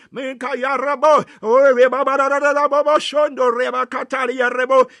victory. Lord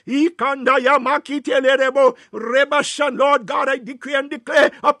God, I decree and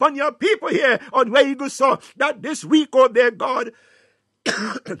declare upon your people here on Where Eagle Soar that this week, oh dear God,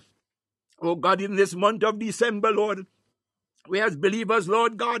 oh God, in this month of December, Lord, we as believers,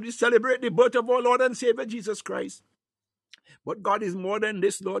 Lord God, we celebrate the birth of our Lord and Savior Jesus Christ. But God is more than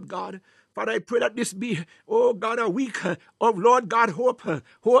this, Lord God. Father, I pray that this be, oh God, a week of, Lord God, hope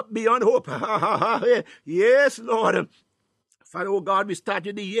beyond hope. Yes, Lord. Father, oh God, we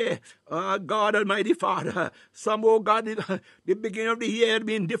started the year, God Almighty Father. Some, oh God, the beginning of the year had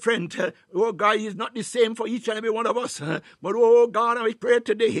been different. Oh God, is not the same for each and every one of us. But oh God, I pray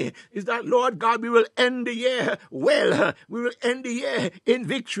today is that, Lord God, we will end the year well. We will end the year in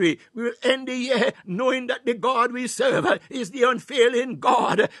victory. We will end the year knowing that the God we serve is the unfailing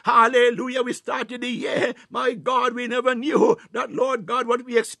God. Hallelujah. We started the year. My God, we never knew that, Lord God, what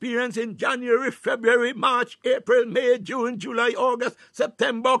we experienced in January, February, March, April, May, June, July, August,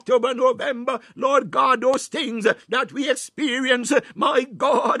 September, October, November, Lord God, those things that we experience, my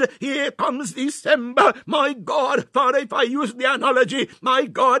God, here comes December, my God, Father, if I use the analogy, my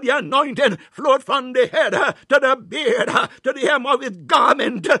God, the anointing flowed from the head to the beard, to the hem of his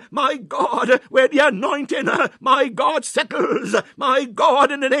garment, my God, where the anointing, my God, settles, my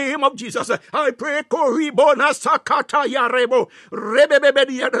God, in the name of Jesus, I pray, Koribona Sakata Yarebo,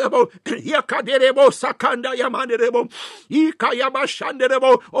 Rebebebedi Yarebo, Yakaderebo, Sakanda Yamanderebo,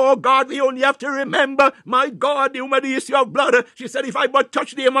 oh God, we only have to remember, my God, the woman issue of blood. She said, if I but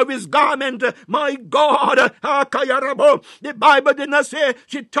touch the hem of his garment, my God, the Bible did not say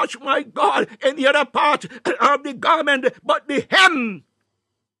she touched, my God, any other part of the garment, but the hem.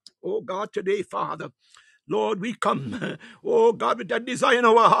 Oh God, today, Father, Lord, we come, oh God, with that desire in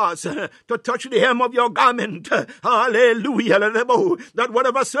our hearts to touch the hem of your garment. Hallelujah. That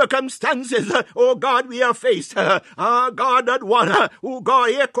whatever circumstances, oh God, we are faced, God, that one who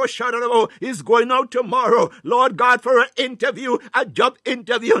God is going out tomorrow, Lord God, for an interview, a job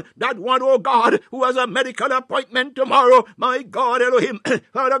interview. That one, oh God, who has a medical appointment tomorrow, my God, Elohim,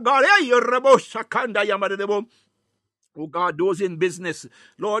 Father God, oh God, those in business,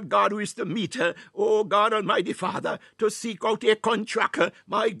 Lord God, who is to meet, oh God Almighty Father, to seek out a contract,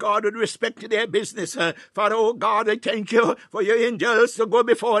 my God, with respect to their business. Father, oh God, I thank you for your angels to go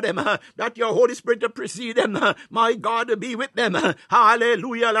before them, that your Holy Spirit to precede them, my God, to be with them.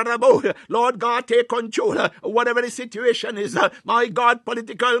 Hallelujah. Lord God, take control, whatever the situation is, my God,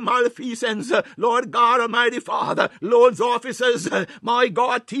 political malfeasance, Lord God Almighty Father, loans officers, my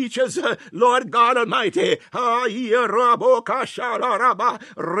God, teachers, Lord God Almighty, Lord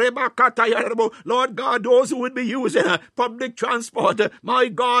God, those who would be using public transport, my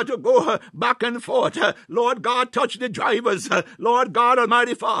God, to go back and forth, Lord God, touch the drivers, Lord God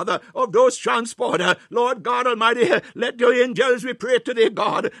Almighty Father, of those transport, Lord God Almighty, let your angels, we pray today,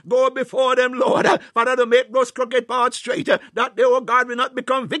 God, go before them, Lord, Father, to make those crooked paths straight, that they, oh God, will not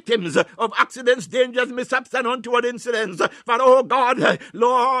become victims of accidents, dangers, mishaps, and untoward incidents. Father, oh God,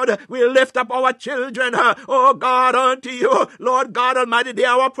 Lord, we lift up our children, oh God, unto you, Lord God Almighty, they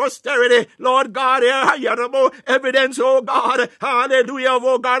are our posterity, Lord God, evidence, oh God, hallelujah,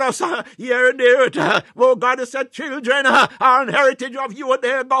 oh God, us here in the earth, oh God, it's said children are an heritage of you,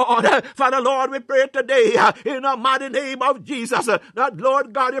 dear God. Father, Lord, we pray today in the mighty name of Jesus that,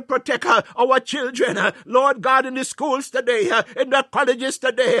 Lord God, you protect our children, Lord God, in the schools today, in the colleges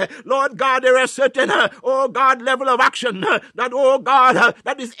today, Lord God, there are certain, oh God, level of action that, oh God,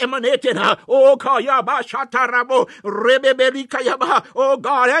 that is emanating, oh God, oh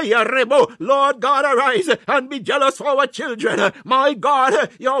God, Lord God, arise and be jealous for our children. My God,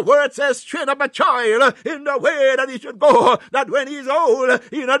 your word says, train up a child in the way that he should go, that when he is old,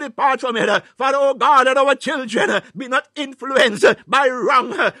 he not depart from it. Father, oh God, that our children be not influenced by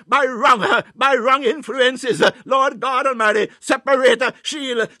wrong influences. Lord God Almighty, separate,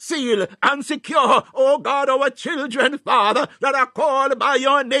 shield, seal, and secure, oh God, our children, Father, that are called by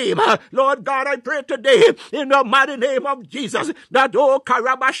your name. Lord God, I pray today in the mighty name of Jesus that, oh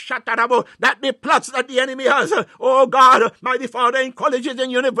Karabashatarabo, that the plots that the enemy has, oh God, mighty Father, in colleges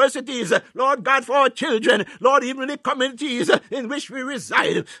and universities, Lord God, for our children, Lord, even in the communities in which we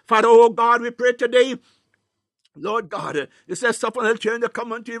reside, Father, oh God, we pray today, Lord God, it says, suffer the children to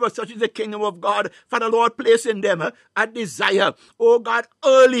come unto you, but such is the kingdom of God. Father, Lord, place in them a desire, oh God,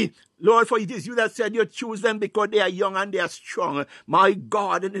 early, Lord, for it is you that said you choose them because they are young and they are strong. My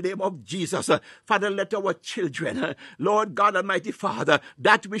God, in the name of Jesus, Father, let our children, Lord God Almighty Father,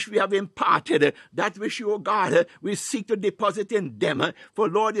 that which we have imparted, that which you, oh God, we seek to deposit in them. For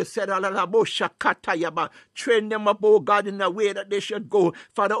Lord, you said, train them up, oh God, in the way that they should go.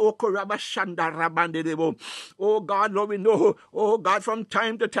 Father, oh God, Lord, we know, oh God, from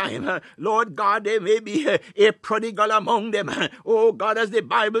time to time, Lord God, there may be a prodigal among them. Oh God, as the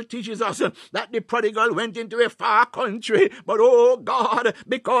Bible teaches us that the prodigal went into a far country, but oh God,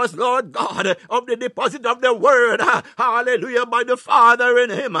 because Lord God, of the deposit of the word, hallelujah, by the Father in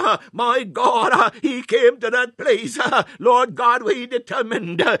him, my God, he came to that place, Lord God, where he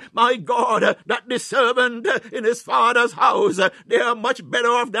determined, my God, that the servant in his father's house, they are much better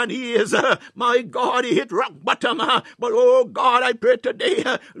off than he is. My God, he hit rock bottom, but oh God, I pray today,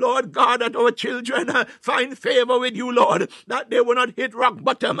 Lord God, that our children find favor with you, Lord, that they will not hit rock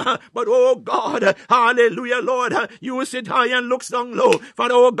bottom, but oh God, hallelujah, Lord, you sit high and look down low.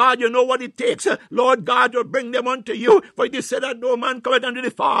 Father, oh God, you know what it takes, Lord God, to bring them unto you. For it is said that no man cometh unto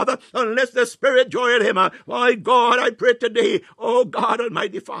the Father unless the Spirit joineth him. My God, I pray today, oh God,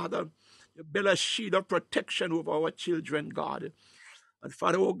 Almighty Father, you build a shield of protection over our children, God. And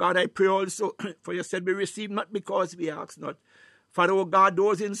Father, oh God, I pray also, for you said we receive not because we ask not. Father, oh God,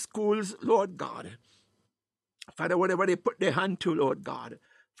 those in schools, Lord God, Father, whatever they put their hand to, Lord God,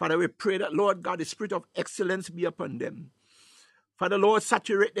 Father, we pray that, Lord God, the spirit of excellence be upon them. Father, Lord,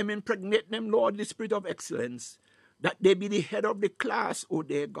 saturate them, impregnate them, Lord, the spirit of excellence, that they be the head of the class, O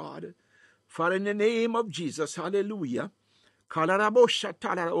dear God. Father, in the name of Jesus, hallelujah.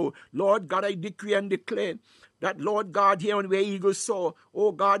 Lord God, I decree and declare that, Lord God, here on where eagles soar,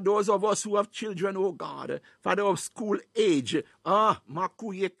 oh God, those of us who have children, oh God, Father, of school age, those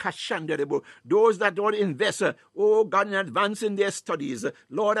that don't invest, oh God, in advancing their studies,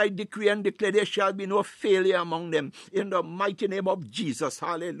 Lord, I decree and declare there shall be no failure among them, in the mighty name of Jesus,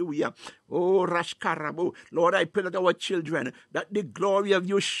 hallelujah. Oh, Rashkarabo, Lord, I pray that our children, that the glory of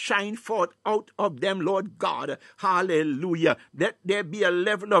you shine forth out of them, Lord God, hallelujah. Let there be a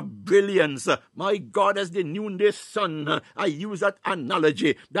level of brilliance, my God, as the noonday sun. I use that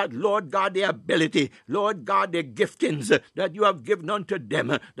analogy, that Lord God, the ability, Lord God, the giftings that you have given unto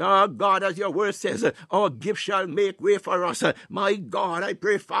them. Oh God, as your word says, our gift shall make way for us. My God, I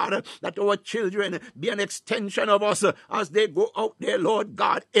pray, Father, that our children be an extension of us as they go out there, Lord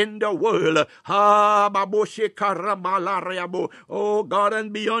God, in the world. Oh God,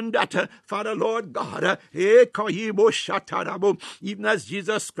 and beyond that, Father, Lord God, even as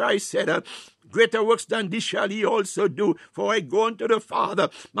Jesus Christ said, greater works than this shall he also do, for I go unto the Father.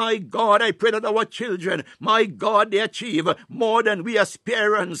 My God, I pray that our children, my God, they achieve more than we as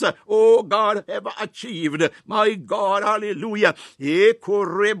parents, oh God, ever achieved. My God, hallelujah.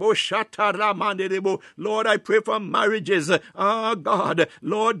 Lord, I pray for marriages. Oh God,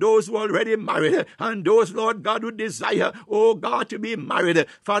 Lord, those who are already married, and those, Lord God, who desire, oh God, to be married.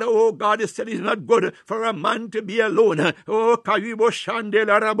 Father, oh God, you said it's not good for a man to be alone. Oh, Karibo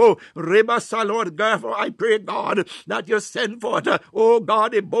Shandelarabo, Rebasa, Lord God, for I pray, God, that you send forth, oh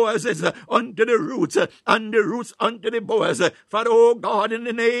God, the Boazes unto the roots, and the roots unto the Boaz. Father, oh God, in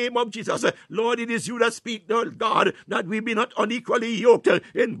the name of Jesus, Lord, it is you that speak, Lord God, that we be not unequally yoked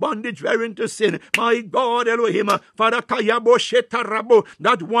in bondage wherein to sin. My God, Elohim, Father, Kayabo Shetarabo,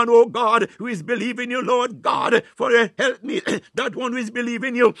 that one, oh God, who is believing you, Lord God, for a help me, that one who is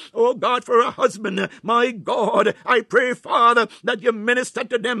believing you, oh God, for a husband. My God, I pray, Father, that you minister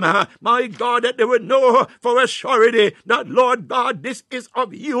to them, my God, that they would know for a surety that, Lord God, this is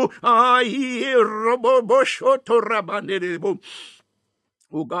of you.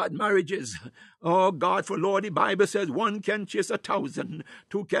 Oh God, marriages. Oh God, for Lord, the Bible says one can chase 1,000,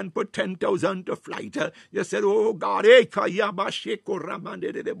 two can put 10,000 to flight. You said, oh God,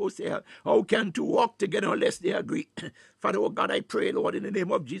 how can two walk together unless they agree? Father, oh God, I pray, Lord, in the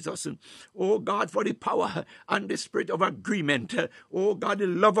name of Jesus, oh God, for the power and the spirit of agreement. Oh God, the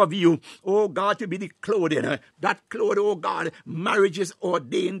love of you. Oh God, to be the clothing. That clothing, oh God, marriage is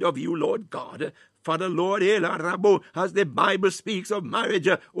ordained of you, Lord God. Father, Lord, as the Bible speaks of marriage,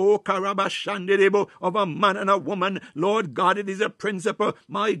 oh Karabashanderebo, of a man and a woman, Lord God, it is a principle,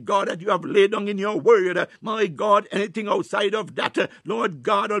 my God, that you have laid down in your word. My God, anything outside of that, Lord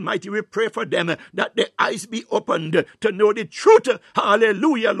God Almighty, we pray for them, that their eyes be opened to know the truth.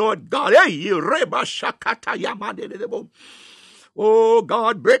 Hallelujah, Lord God. Oh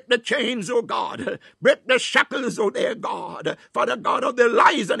God, break the chains, oh God. Break the shackles, oh dear God. Father God, of the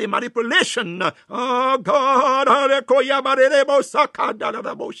lies and the manipulation. Oh God.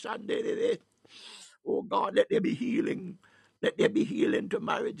 Oh God, let there be healing. Let there be healing to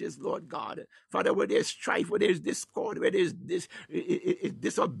marriages, Lord God. Father, where there's strife, where there's discord, where there's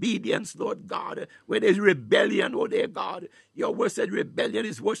disobedience, Lord God, where there's rebellion, oh dear God. Your word said rebellion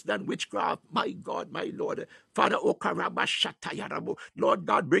is worse than witchcraft. My God, my Lord. Father, Lord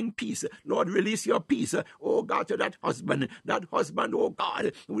God, bring peace. Lord, release your peace, oh God, to that husband, oh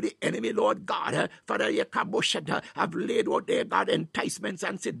God, with the enemy, Lord God. Father, have laid, oh dear God, enticements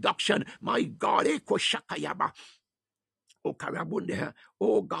and seduction. My God, oh, Karabunde,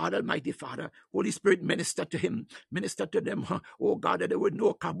 oh God, Almighty Father, Holy Spirit, minister to him, minister to them, oh God, that they would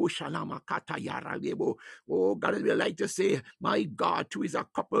know Kabushalama Katayara Lebo. Oh God, as we like to say, my God, two is a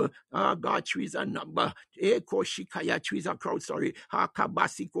couple, God, two is a number, Eko Shikaya, two is a crowd, sorry,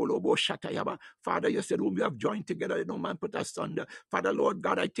 Hakabasi Kolobo Shatayaba. Father, you said, whom you have joined together, no man put asunder. Father, Lord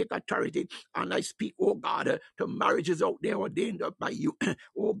God, I take authority and I speak, oh God, to marriages out there ordained by you,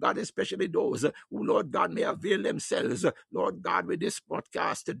 oh God, especially those who, Lord God, may avail themselves, Lord God, with this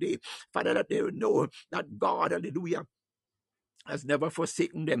podcast today, Father, that they will know that God, hallelujah, has never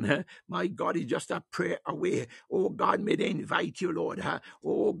forsaken them. My God is just a prayer away. Oh God, may they invite you, Lord.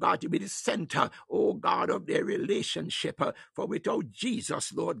 Oh God, to be the center, oh God, of their relationship. For without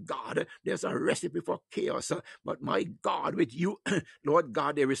Jesus, Lord God, there's a recipe for chaos. But my God, with you, Lord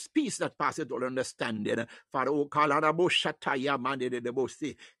God, there is peace that passes all understanding. Father, oh God,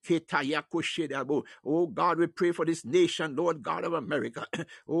 we pray for this nation, Lord God of America.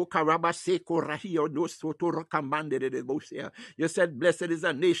 Oh Karabaseko Rahio no Soto Rokamande. You said, blessed is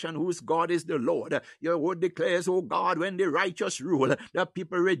a nation whose God is the Lord. Your word declares, oh God, when the righteous rule, the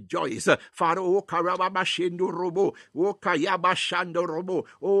people rejoice. Father, oh Karababashendo Robo, oh Kayabashando Robo.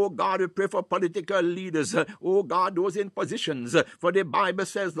 Oh God, we pray for political leaders. Oh God, those in positions. For the Bible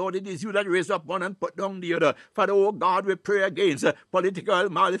says, Lord, it is you that raise up one and put down the other. Father, oh God, we pray against political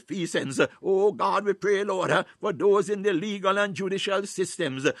malfeasance. Oh God, we pray, Lord, for those in the legal and judicial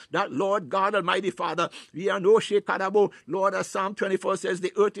systems. That, Lord God Almighty Father, we are no shekarabo, Lord, as Psalm 24 says,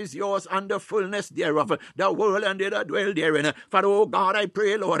 the earth is yours and the fullness thereof, the world and they that dwell therein. Father, oh God, I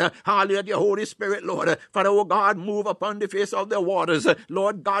pray, Lord, hallelujah, the Holy Spirit, Lord. Father, oh God, move upon the face of the waters.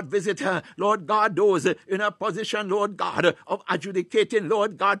 Lord God, visit, Lord God, those in a position, Lord God, of adjudicating,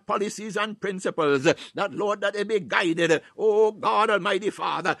 Lord God, policies and principles. That, Lord, that they be guided, oh God, Almighty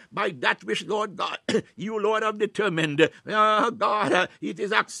Father, by that which, Lord God, you, Lord, have determined. God, it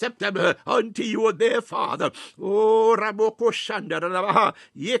is acceptable unto you, dear Father. Oh, Raboko Shanda,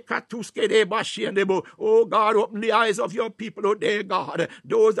 Yekatuske de Bashiandebo. Oh God, open the eyes of your people, oh dear God.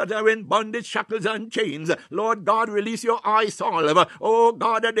 Those that are in bondage, shackles, and chains. Lord God, release your eyes, Oliver. Oh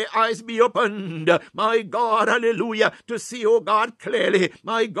God, that the eyes be opened. My God, hallelujah, to see, oh God, clearly.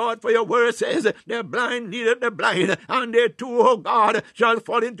 My God, for your word says, the blind leadeth the blind, and they too, oh God, shall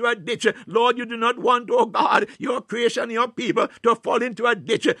fall into a ditch. Lord, you do not want, oh God, your creation, your people to fall into a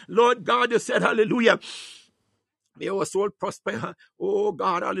ditch. Lord God, you said, hallelujah, may our soul prosper. Oh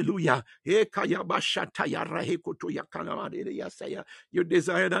God, hallelujah. You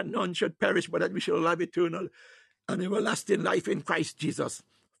desire that none should perish, but that we shall have eternal and everlasting life in Christ Jesus.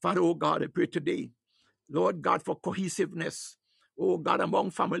 Father, oh God, I pray today, Lord God, for cohesiveness. Oh God,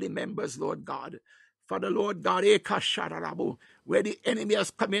 among family members, Lord God. Father, Lord God, where the enemy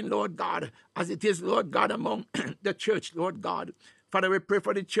has come in, Lord God, as it is, Lord God, among the church, Lord God. Father, we pray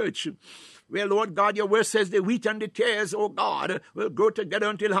for the church, where, Lord God, your word says the wheat and the tares, oh God, will grow together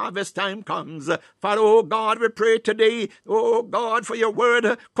until harvest time comes. Father, oh God, we pray today, oh God, for your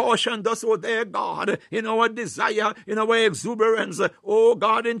word. Caution us, oh dear God, in our desire, in our exuberance, oh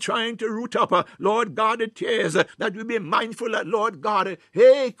God, in trying to root up, Lord God, the tares, that we be mindful that, Lord God,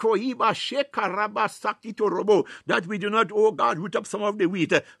 hey, that we do not, oh God, root up some of the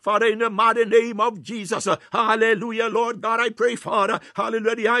wheat. Father, in the mighty name of Jesus, hallelujah, Lord God, I pray, Father,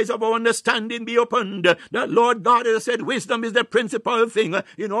 hallelujah, the eyes of our understanding be opened. That, Lord God, has said wisdom is the principal thing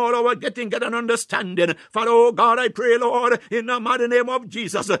in all our getting an understanding. Father, oh God, I pray, Lord, in the mighty name of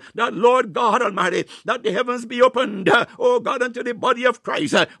Jesus, that, Lord God Almighty, that the heavens be opened, oh God, unto the body of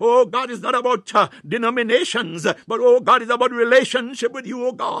Christ. Oh God, it's not about denominations, but oh God, it's about relationship with you,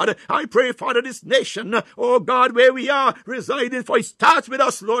 oh God. I pray, Father, this nation, oh God, where we are residing, for it starts with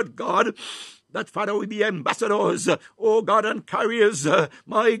us, Lord God. That, Father, we be ambassadors, oh God, and carriers,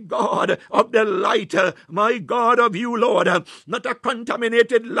 my God, of the light, my God, of you, Lord. Not a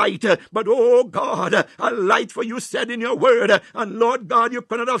contaminated light, but, oh God, a light, for you said in your word, and Lord God, you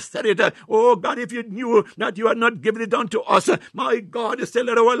could not have said it. Oh God, if you knew that you had not given it unto us, my God, you said,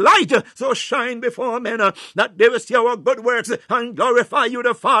 let our light so shine before men, that they will see our good works and glorify you,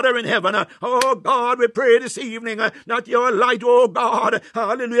 the Father in heaven. Oh God, we pray this evening that your light, oh God,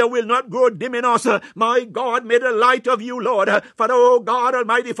 hallelujah, will not grow dim in us. My God, may the light of you, Lord, Father, oh God,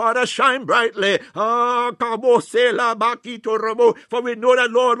 Almighty Father, shine brightly. For we know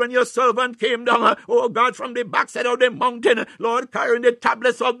that, Lord, when your servant came down, oh God, from the backside of the mountain, Lord, carrying the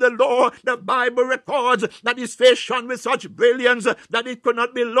tablets of the law, the Bible records that his face shone with such brilliance that it could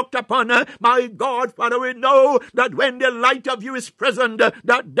not be looked upon. My God, Father, we know that when the light of you is present,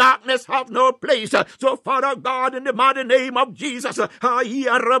 that darkness have no place. So, Father God, in the mighty name of Jesus, that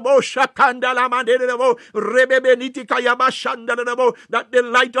the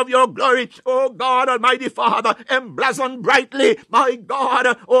light of your glory, oh God, Almighty Father, emblazoned brightly, my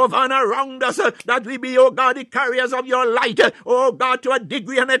God, over and around us, that we be, oh God, the carriers of your light, oh God, to a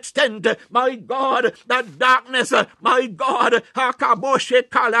degree and extent, my God, that darkness, my God,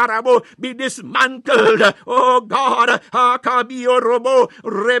 be dismantled, oh God,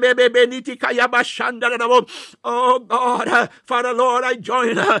 oh God, Father Lord, I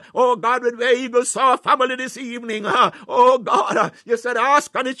join, oh God, with where Eagle saw family this evening, oh God, you said,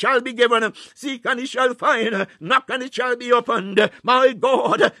 ask and it shall be given, seek and it shall find, knock and it shall be opened, my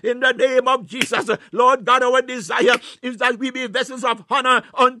God, in the name of Jesus, Lord God, our desire is that we be vessels of honor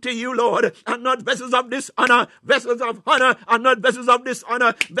unto you, Lord, and not vessels of dishonor, vessels of honor and not vessels of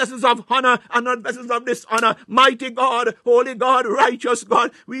dishonor, vessels of honor and not vessels of dishonor. Mighty God, holy God, righteous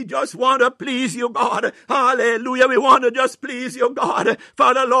God, we just want to please you, God. Hallelujah. We want to just please you, God.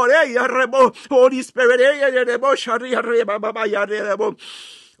 Father Lord, Holy Spirit,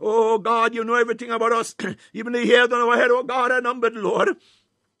 oh God, you know everything about us, even the hairs on our head, oh God, are numbered, Lord.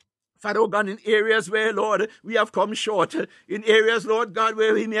 Father, oh God, in areas where, Lord, we have come short, in areas, Lord God,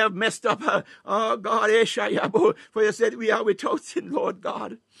 where we may have messed up, oh God, for you said we are without sin, Lord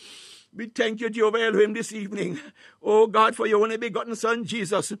God. We thank you, Jehovah Elohim, this evening. Oh God, for your only begotten Son,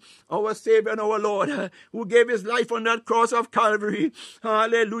 Jesus, our Savior and our Lord, who gave his life on that cross of Calvary.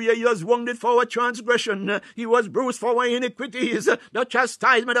 Hallelujah. He was wounded for our transgression. He was bruised for our iniquities. The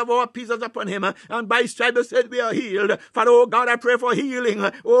chastisement of our peace is upon him. And by stripes said we are healed. Father, oh God, I pray for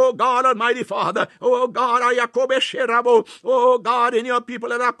healing. Oh God, Almighty Father. Oh God, Ayakobe Sherabo. Oh God, in your people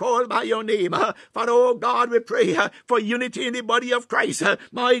that are called by your name. Father, oh God, we pray for unity in the body of Christ.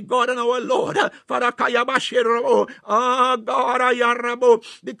 My God and our Lord, Father Kayabashiro, God, Ayarabo,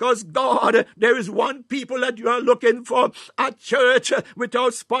 because God, there is one people that you are looking for, a church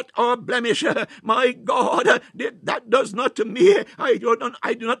without spot or blemish. My God, that does not to me, I do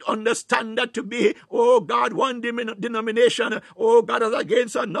not understand that to be, oh God, one denomination, oh God, as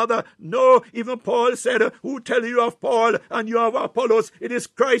against another. No, even Paul said, who tell you of Paul and you of Apollos? It is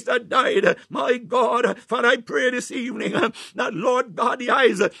Christ that died. My God, Father, I pray this evening that, Lord God, the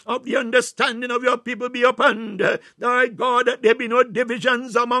eyes of the understanding of your people be opened. Thy God, that there be no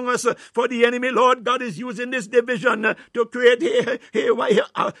divisions among us, for the enemy, Lord God, is using this division to create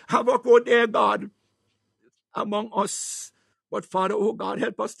havoc, oh dear God, among us. But Father, oh God,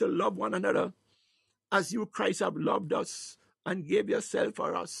 help us to love one another as you, Christ, have loved us and gave yourself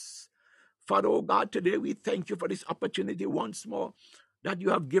for us. Father, oh God, today we thank you for this opportunity once more that you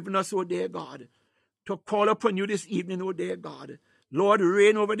have given us, oh dear God, to call upon you this evening, oh dear God. Lord,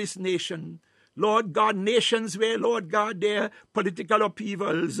 reign over this nation. Lord God, nations where, Lord God, there political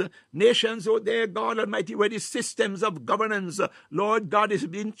upheavals, nations, oh dear God Almighty, where the systems of governance, Lord God, is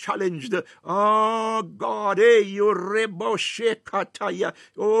being challenged. Oh God,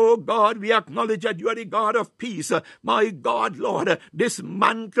 oh God, we acknowledge that you are the God of peace. My God, Lord,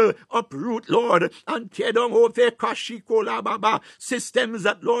 dismantle, uproot, Lord, and tear down systems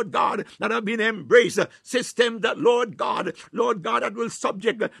that, Lord God, that have been embraced, systems that, Lord God, that will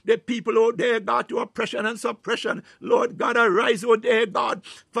subject the people, oh dear God, to oppression and suppression. Lord God, arise, oh dear God,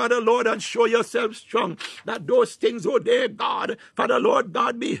 Father Lord, and show yourself strong, that those things, oh dear God, Father Lord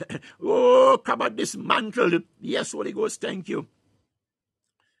God, be, oh, come on, dismantled. Yes, Holy Ghost, thank you.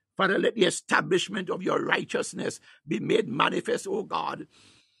 Father, let the establishment of your righteousness be made manifest, oh God,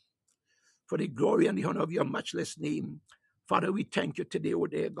 for the glory and the honor of your matchless name. Father, we thank you today, oh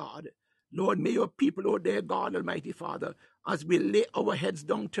dear God. Lord, may your people, oh dear God, Almighty Father, as we lay our heads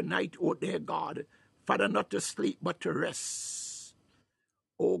down tonight, oh dear God, Father, not to sleep, but to rest.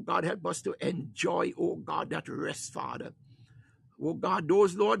 Oh God, help us to enjoy, oh God, that rest, Father. Oh God,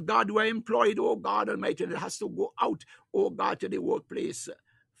 those, Lord God, who are employed, oh God Almighty, that has to go out, oh God, to the workplace.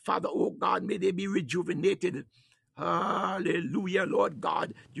 Father, oh God, may they be rejuvenated. Hallelujah, Lord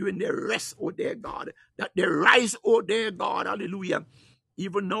God, during their rest, oh dear God, that they rise, oh dear God, hallelujah.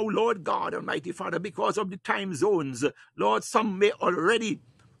 Even now, Lord God Almighty Father, because of the time zones, Lord, some may already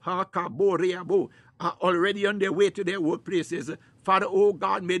are already on their way to their workplaces. Father, oh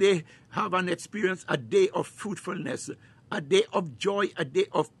God, may they have an experience, a day of fruitfulness, a day of joy, a day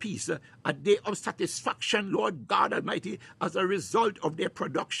of peace, a day of satisfaction, Lord God Almighty, as a result of their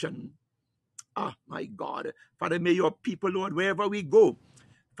production. Ah, my God. Father, may your people, Lord, wherever we go,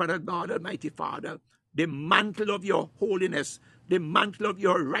 Father God Almighty, Father, the mantle of your holiness, the mantle of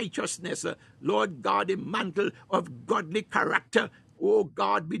your righteousness, Lord God, the mantle of godly character, oh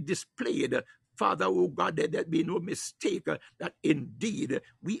God, be displayed. Father, oh God, let there be no mistake that indeed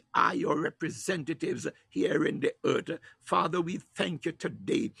we are your representatives here in the earth. Father, we thank you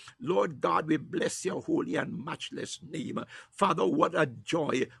today. Lord God, we bless your holy and matchless name. Father, what a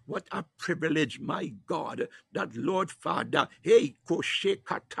joy, what a privilege, my God, that Lord Father, hey, koshe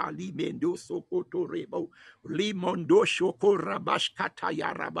katali mendo sokoto rebo, limondo shoko rabash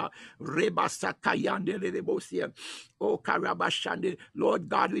katayaraba, reba sakayande lebosia. Oh, Karabashande, Lord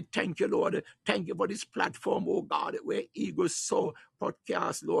God, we thank you, Lord. Thank you for this platform, oh God, where Eagles Soul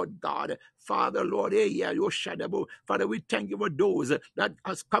podcast, Lord God. Father, Lord, Father, we thank you for those that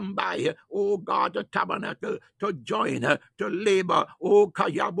has come by, oh God, the tabernacle, to join, to labor, oh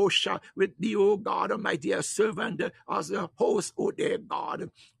Kayabosha, with the, oh God, Almighty, a servant, as a host, oh dear God.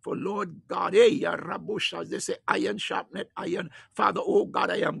 For Lord God, Rabosha, as they say, iron sharpened iron. Father, oh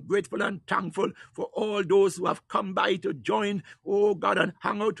God, I am grateful and thankful for all those who have come by to join, oh God, and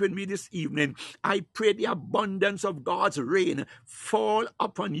hang out with me this evening. I pray the abundance of God's rain fall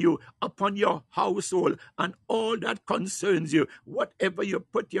upon you, upon your household, and all that concerns you. Whatever you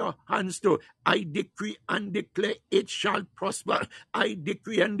put your hands to, I decree and declare it shall prosper. I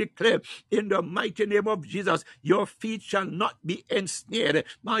decree and declare in the mighty name of Jesus, your feet shall not be ensnared.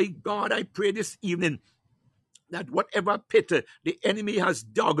 My God, I pray this evening that whatever pit the enemy has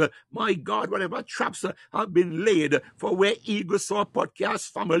dug, my God, whatever traps have been laid for where Eagle Soar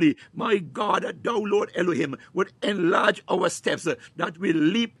Podcast family, my God, that thou, Lord Elohim, would enlarge our steps, that we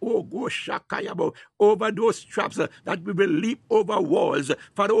leap, oh Goshakayabo, over those traps, that we will leap over walls.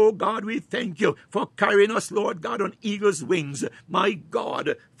 Father, oh God, we thank you for carrying us, Lord God, on eagle's wings. My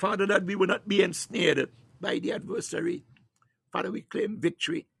God, Father, that we will not be ensnared by the adversary. Father, we claim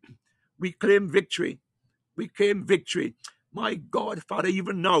victory. We claim victory. We claim victory. My God, Father,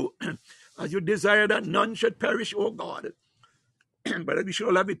 even now, as you desire that none should perish, oh God, but that we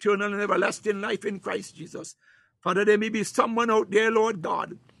shall have eternal and everlasting life in Christ Jesus. Father, there may be someone out there, Lord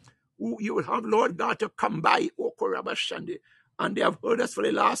God, who you will have, Lord God, to come by, oh Korabashande, and they have heard us for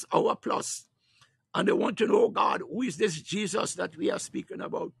the last hour plus, and they want to know, God, who is this Jesus that we are speaking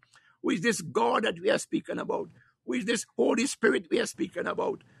about? Who is this God that we are speaking about? Who is this Holy Spirit we are speaking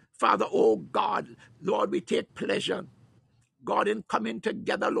about? Father, oh God, Lord, we take pleasure, God, in coming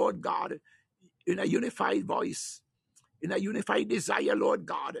together, Lord God, in a unified voice, in a unified desire, Lord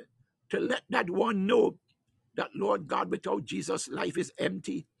God, to let that one know that, Lord God, without Jesus, life is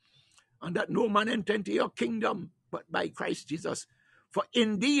empty, and that no man enter into your kingdom but by Christ Jesus. For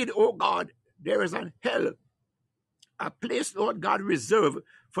indeed, oh God, there is an hell, a place, Lord God, reserved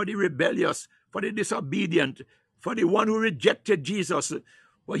for the rebellious, for the disobedient, for the one who rejected Jesus.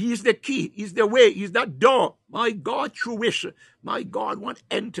 Well, he's the key, he's the way, he's that door, my God, through which, my God, one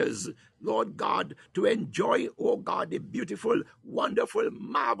enters, Lord God, to enjoy, oh God, the beautiful, wonderful,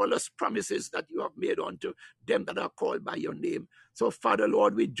 marvelous promises that you have made unto them that are called by your name. So, Father,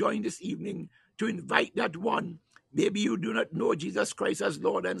 Lord, we join this evening to invite that one. Maybe you do not know Jesus Christ as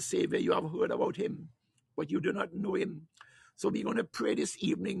Lord and Savior. You have heard about him, but you do not know him. So we're going to pray this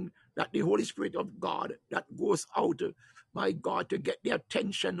evening that the Holy Spirit of God that goes out, my God, to get the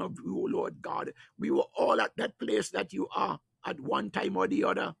attention of you, Lord God. We were all at that place that you are at one time or the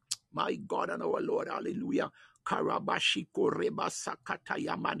other. My God and our Lord, hallelujah. Karabashiko reba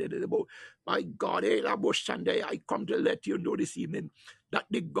sakataya manedebo. My God, I come to let you know this evening that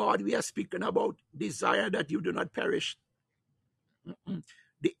the God we are speaking about desire that you do not perish.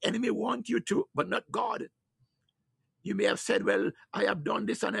 The enemy wants you to, but not God. You may have said, well, I have done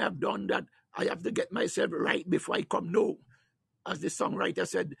this and I have done that. I have to get myself right before I come. No. As the songwriter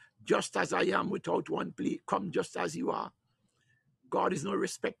said, just as I am without one plea, come just as you are. God is no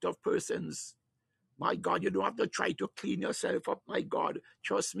respect of persons. My God, you don't have to try to clean yourself up. My God,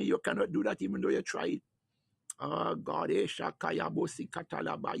 trust me, you cannot do that even though you try. God,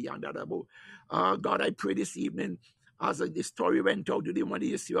 God, I pray this evening, as the story went out to the one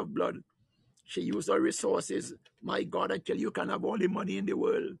issue of blood, she used her resources. My God, I tell you, you can have all the money in the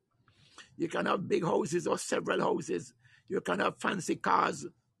world. You can have big houses or several houses. You can have fancy cars.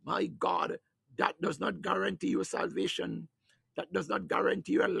 My God, that does not guarantee you salvation. That does not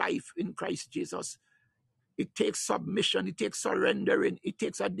guarantee your life in Christ Jesus. It takes submission. It takes surrendering. It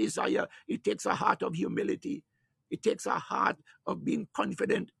takes a desire. It takes a heart of humility. It takes a heart of being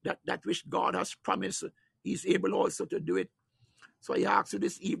confident that that which God has promised He's able also to do it. So I ask you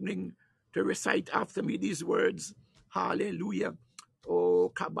this evening to recite after me these words. Hallelujah.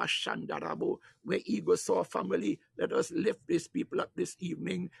 Oh, Kabashandarabo, where Eagle Saw family, let us lift these people up this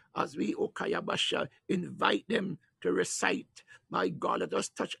evening as we, O Kayabasha, invite them to recite. My God, let us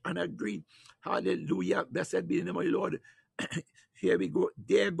touch and agree. Hallelujah. Blessed be the name of the Lord. Here we go.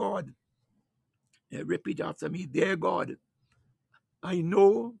 Dear God, repeat after me. Dear God, I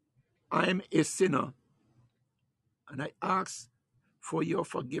know I'm a sinner and I ask for your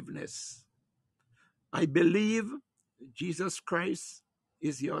forgiveness. I believe Jesus Christ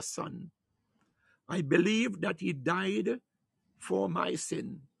is your son. I believe that he died for my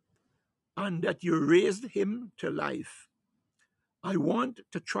sin and that you raised him to life. I want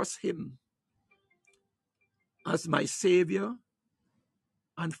to trust him as my Savior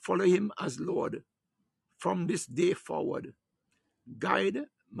and follow him as Lord from this day forward. Guide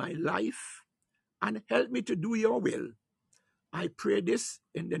my life and help me to do your will. I pray this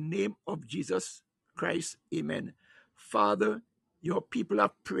in the name of Jesus Christ. Amen. Father, your people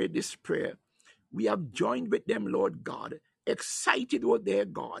have prayed this prayer. We have joined with them, Lord God, excited, oh their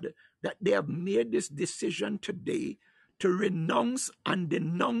God, that they have made this decision today to renounce and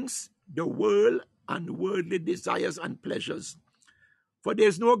denounce the world and worldly desires and pleasures. For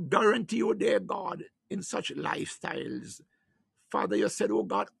there's no guarantee, oh dear God, in such lifestyles. Father, you said, oh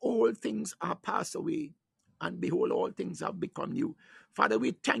God, all things are passed away, and behold, all things have become new. Father,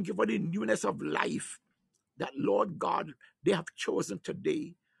 we thank you for the newness of life that, Lord God, they have chosen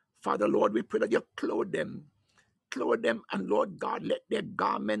today. Father, Lord, we pray that you clothe them, and Lord God, let their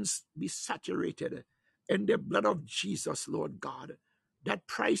garments be saturated in the blood of Jesus, Lord God. That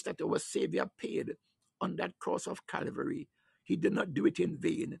price that our Savior paid on that cross of Calvary, he did not do it in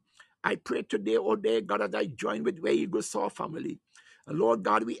vain. I pray today, oh dear God, as I join with Where Eagle Saw family. And Lord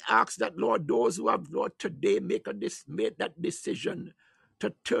God, we ask that, Lord, those who have, Lord, today made that decision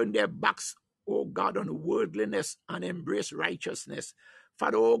to turn their backs, oh God, on worldliness and embrace righteousness.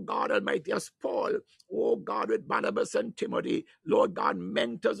 Father, oh God Almighty, as Paul, oh God, with Barnabas and Timothy, Lord God,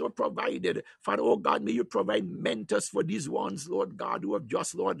 mentors were provided. Father, oh God, may you provide mentors for these ones, Lord God, who have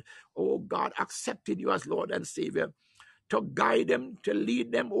just, Lord, oh God, accepted you as Lord and Savior, to guide them, to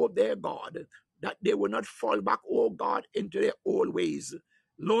lead them, oh their God, that they will not fall back, oh God, into their old ways.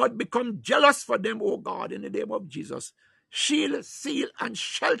 Lord, become jealous for them, oh God, in the name of Jesus. Shield, seal, and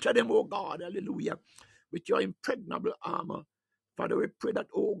shelter them, oh God, hallelujah, with your impregnable armor. Father, we pray that,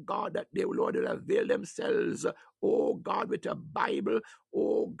 oh God, that they, Lord, will avail themselves, oh God, with a Bible,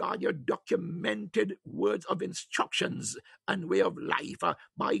 oh God, your documented words of instructions and way of life.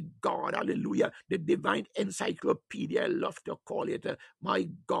 My God, hallelujah, the divine encyclopedia, I love to call it. My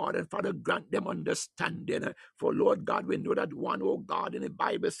God, and Father, grant them understanding. For Lord God, we know that one, oh God, in the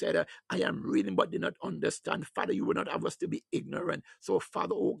Bible said, I am reading but did not understand. Father, you will not have us to be ignorant. So,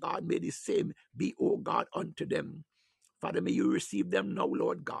 Father, oh God, may the same be, oh God, unto them. Father, may you receive them now,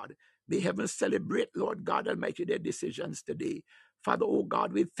 Lord God. May heaven celebrate, Lord God Almighty, their decisions today. Father, oh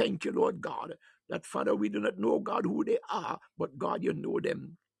God, we thank you, Lord God, that, Father, we do not know, God, who they are, but God, you know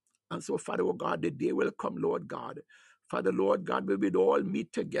them. And so, Father, oh God, the day will come, Lord God. Father, Lord God, we will all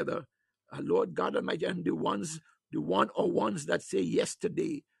meet together. Lord God Almighty, and the one or ones that say yes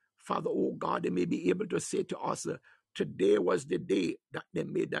today, Father, oh God, they may be able to say to us, today was the day that they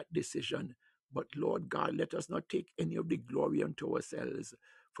made that decision. But Lord God, let us not take any of the glory unto ourselves,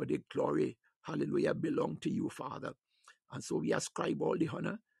 for the glory, hallelujah, belong to you, Father. And so we ascribe all the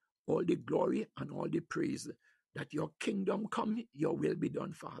honor, all the glory, and all the praise, that your kingdom come, your will be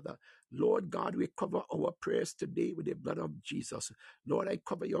done, Father. Lord God, we cover our prayers today with the blood of Jesus. Lord, I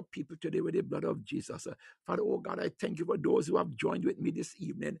cover your people today with the blood of Jesus. Father, oh God, I thank you for those who have joined with me this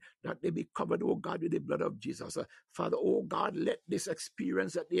evening, that they be covered, oh God, with the blood of Jesus. Father, oh God, let this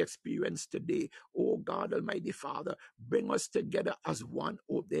experience that they experience today, oh God, Almighty Father, bring us together as one,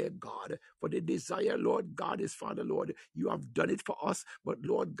 oh dear God. For the desire, Lord God, is, Father, Lord, you have done it for us, but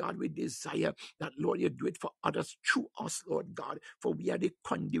Lord God, we desire that, Lord, you do it for others through us, Lord God, for we are the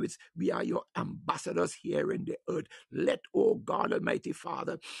conduits, we are your ambassadors here in the earth. Let, oh God, Almighty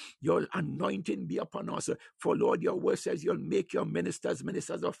Father, your anointing be upon us, for Lord, your word says you'll make your ministers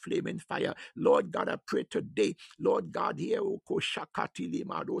of flaming fire. Lord God, I pray today, Lord God, here, oh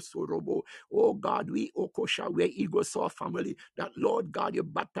God, we, Okosha, Where Eagle Saw family, that Lord God, you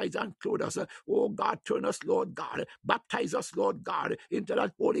baptize and clothe us. Oh God, turn us, Lord God, baptize us, Lord God, into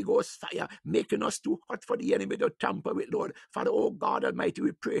that Holy Ghost fire, making us too hot for the enemy to tamper with, Lord. Father, oh God Almighty,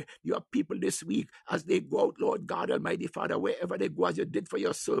 we pray your people this week as they go out, Lord God Almighty, Father, wherever they go, as you did for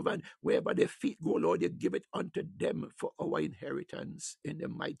your servant, wherever their feet go, Lord, you give it unto them for our inheritance in the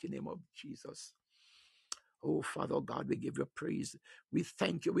mighty name of Jesus. Oh, Father God, we give you praise. We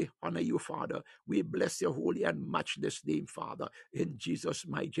thank you. We honor you, Father. We bless your holy and matchless name, Father, in Jesus'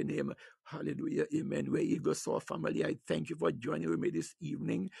 mighty name. Hallelujah. Amen. Where Eagles Soar family, I thank you for joining with me this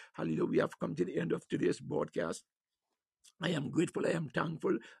evening. Hallelujah. We have come to the end of today's broadcast. I am grateful. I am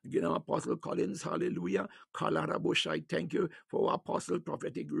thankful. Again, our Apostle Collins, hallelujah. Kalarabush, I thank you for our Apostle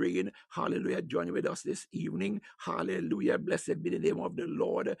Prophetic Rain. Hallelujah. Join with us this evening. Hallelujah. Blessed be the name of the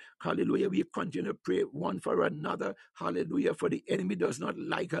Lord. Hallelujah. We continue to pray one for another. Hallelujah. For the enemy does not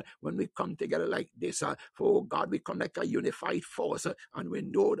like when we come together like this. For oh God, we come like a unified force. And we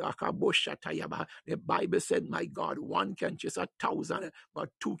know that the Bible said, my God, one can chase 1,000, but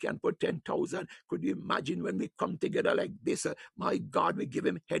two can put 10,000. Could you imagine when we come together like this? My God, we give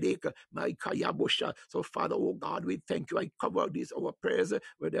him headache. My Kayabosha. So, Father, oh God, we thank you. I cover these our prayers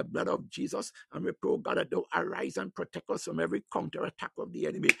with the blood of Jesus. And we pray, oh God, that thou arise and protect us from every counterattack of the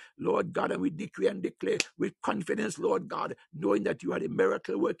enemy. Lord God, and we decree and declare with confidence, Lord God, knowing that you are the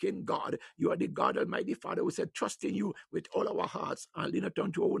miracle working God. You are the God Almighty Father who said, trust in you with all our hearts and lean not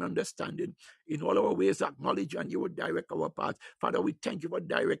unto our own understanding. In all our ways, acknowledge and you will direct our path. Father, we thank you for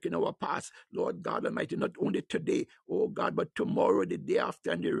directing our paths. Lord God Almighty, not only today, oh God, but tomorrow, the day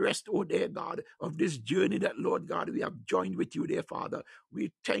after, and the rest, oh dear God, of this journey that, Lord God, we have joined with you, dear Father.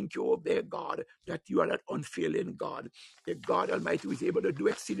 We thank you, oh dear God, that you are that unfailing God. The God Almighty who is able to do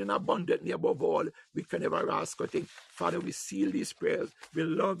exceeding abundantly above all we can ever ask or think. Father, we seal these prayers. We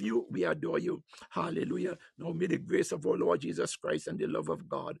love you. We adore you. Hallelujah. Now may the grace of our Lord Jesus Christ and the love of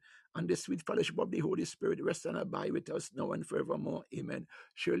God and the sweet fellowship of the Holy Spirit rest and abide with us now and forevermore. Amen.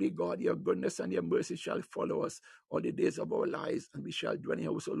 Surely, God, your goodness and your mercy shall follow us all the days of our lives, and we shall dwell in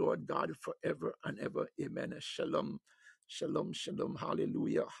your house, O Lord God, forever and ever. Amen. Shalom. Shalom, shalom.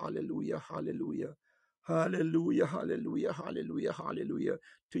 Hallelujah, hallelujah, hallelujah. Hallelujah, hallelujah, hallelujah, hallelujah.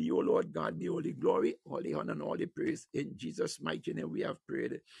 To you, O Lord God, be all the glory, all the honor, and all the praise. In Jesus' mighty name we have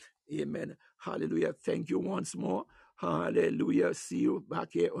prayed. Amen. Hallelujah. Thank you once more. Hallelujah. See you back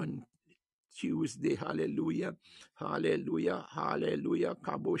here on Tuesday. Hallelujah. Hallelujah. Hallelujah.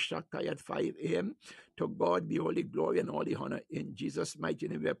 Kabo Shakai at 5 a.m. To God be all the glory and all the honor. In Jesus' mighty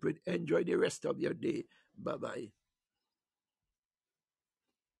name we have prayed. Enjoy the rest of your day. Bye-bye.